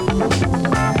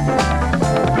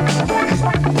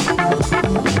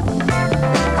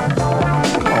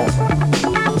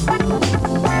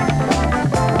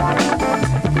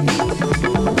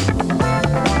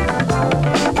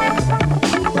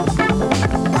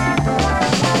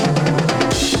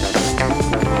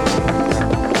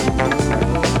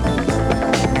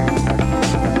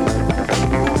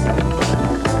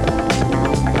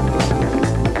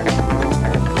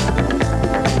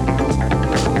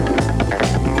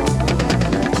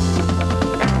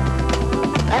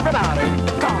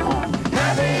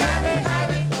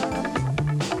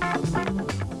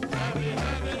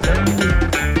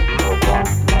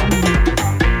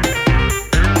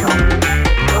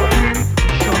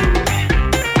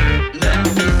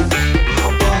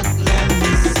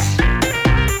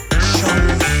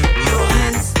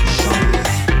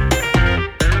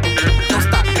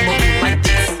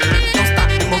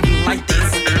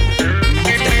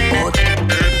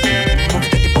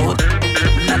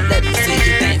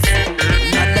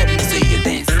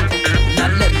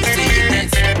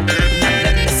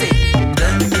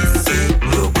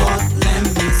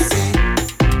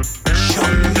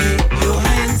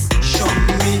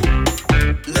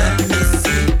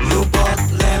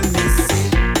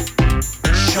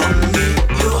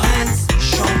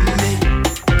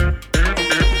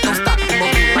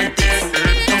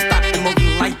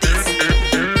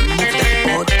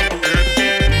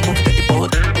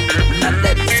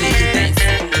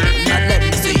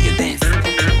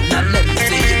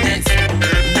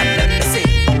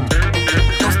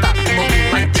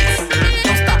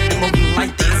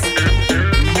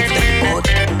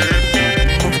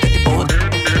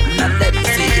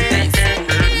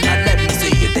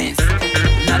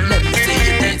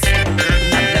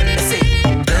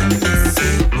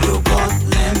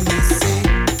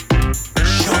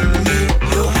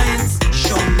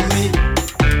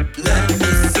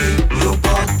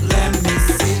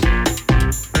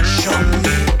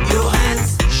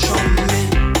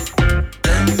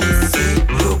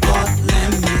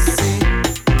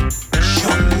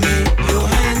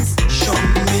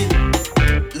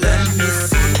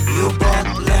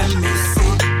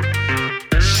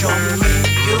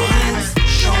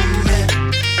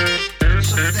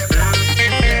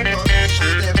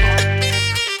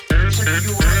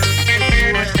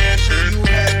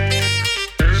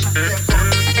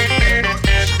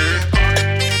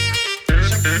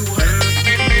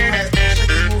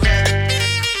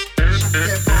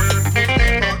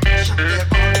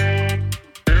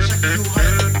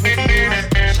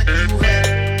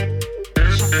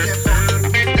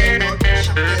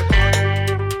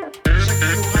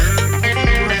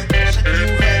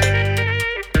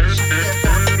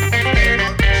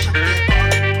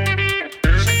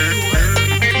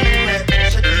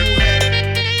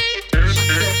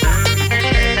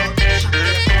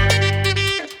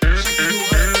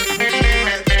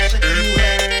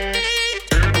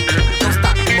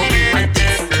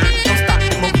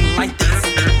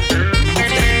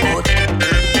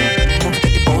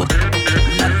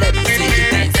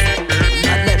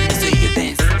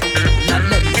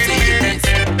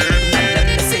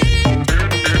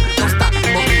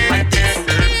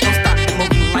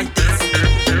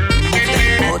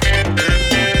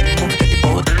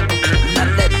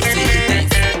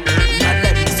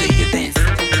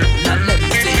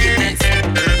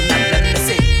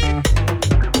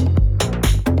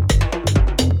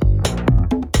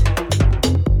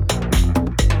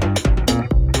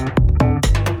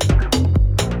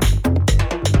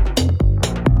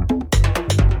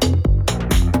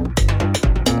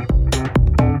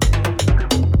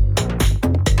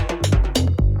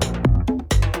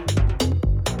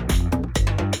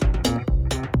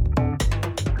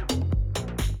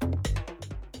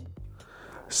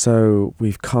 So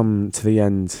we've come to the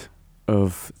end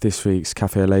of this week's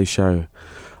Cafe Lait show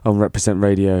on Represent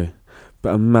Radio.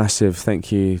 But a massive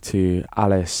thank you to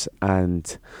Alice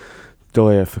and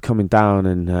Doya for coming down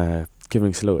and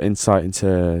giving us a little insight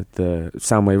into the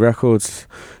Soundway Records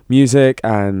music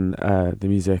and the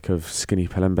music of Skinny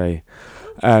Pelembe.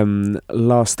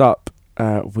 Last up,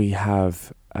 we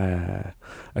have a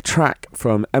track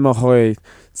from Emahoy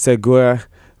Segur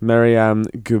Meriam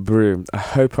Gubru. I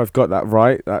hope I've got that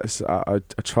right. That's I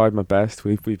tried my best.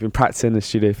 We've been practicing in the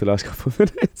studio for the last couple of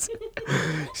minutes.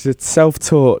 She's a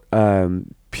self-taught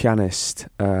pianist,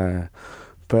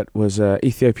 but was an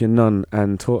Ethiopian nun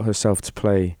and taught herself to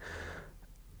play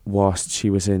whilst she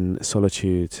was in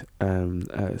solitude.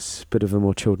 It's a bit of a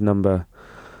more chilled number,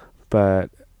 but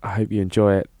I hope you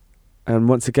enjoy it. And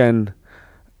once again,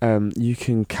 you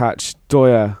can catch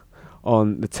Doya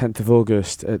on the 10th of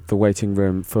August at the Waiting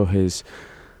Room for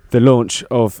the launch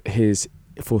of his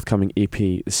forthcoming EP,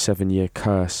 The 7-Year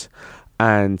Curse.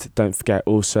 And don't forget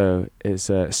also is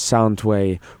a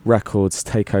Soundway Records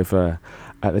takeover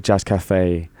at the Jazz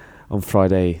Cafe on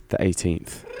Friday the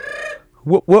 18th.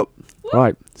 Whoop whoop.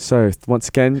 Right, so once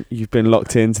again, you've been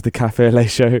locked into the Cafe LA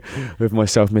show with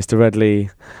myself, Mr.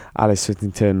 Redley, Alice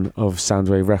Whittington of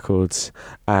Soundway Records,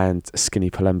 and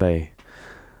Skinny Pelembe.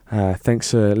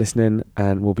 Thanks for listening,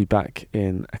 and we'll be back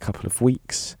in a couple of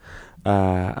weeks.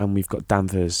 And we've got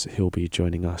Danvers who'll be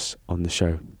joining us on the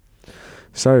show.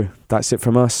 So that's it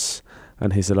from us,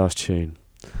 and here's the last tune.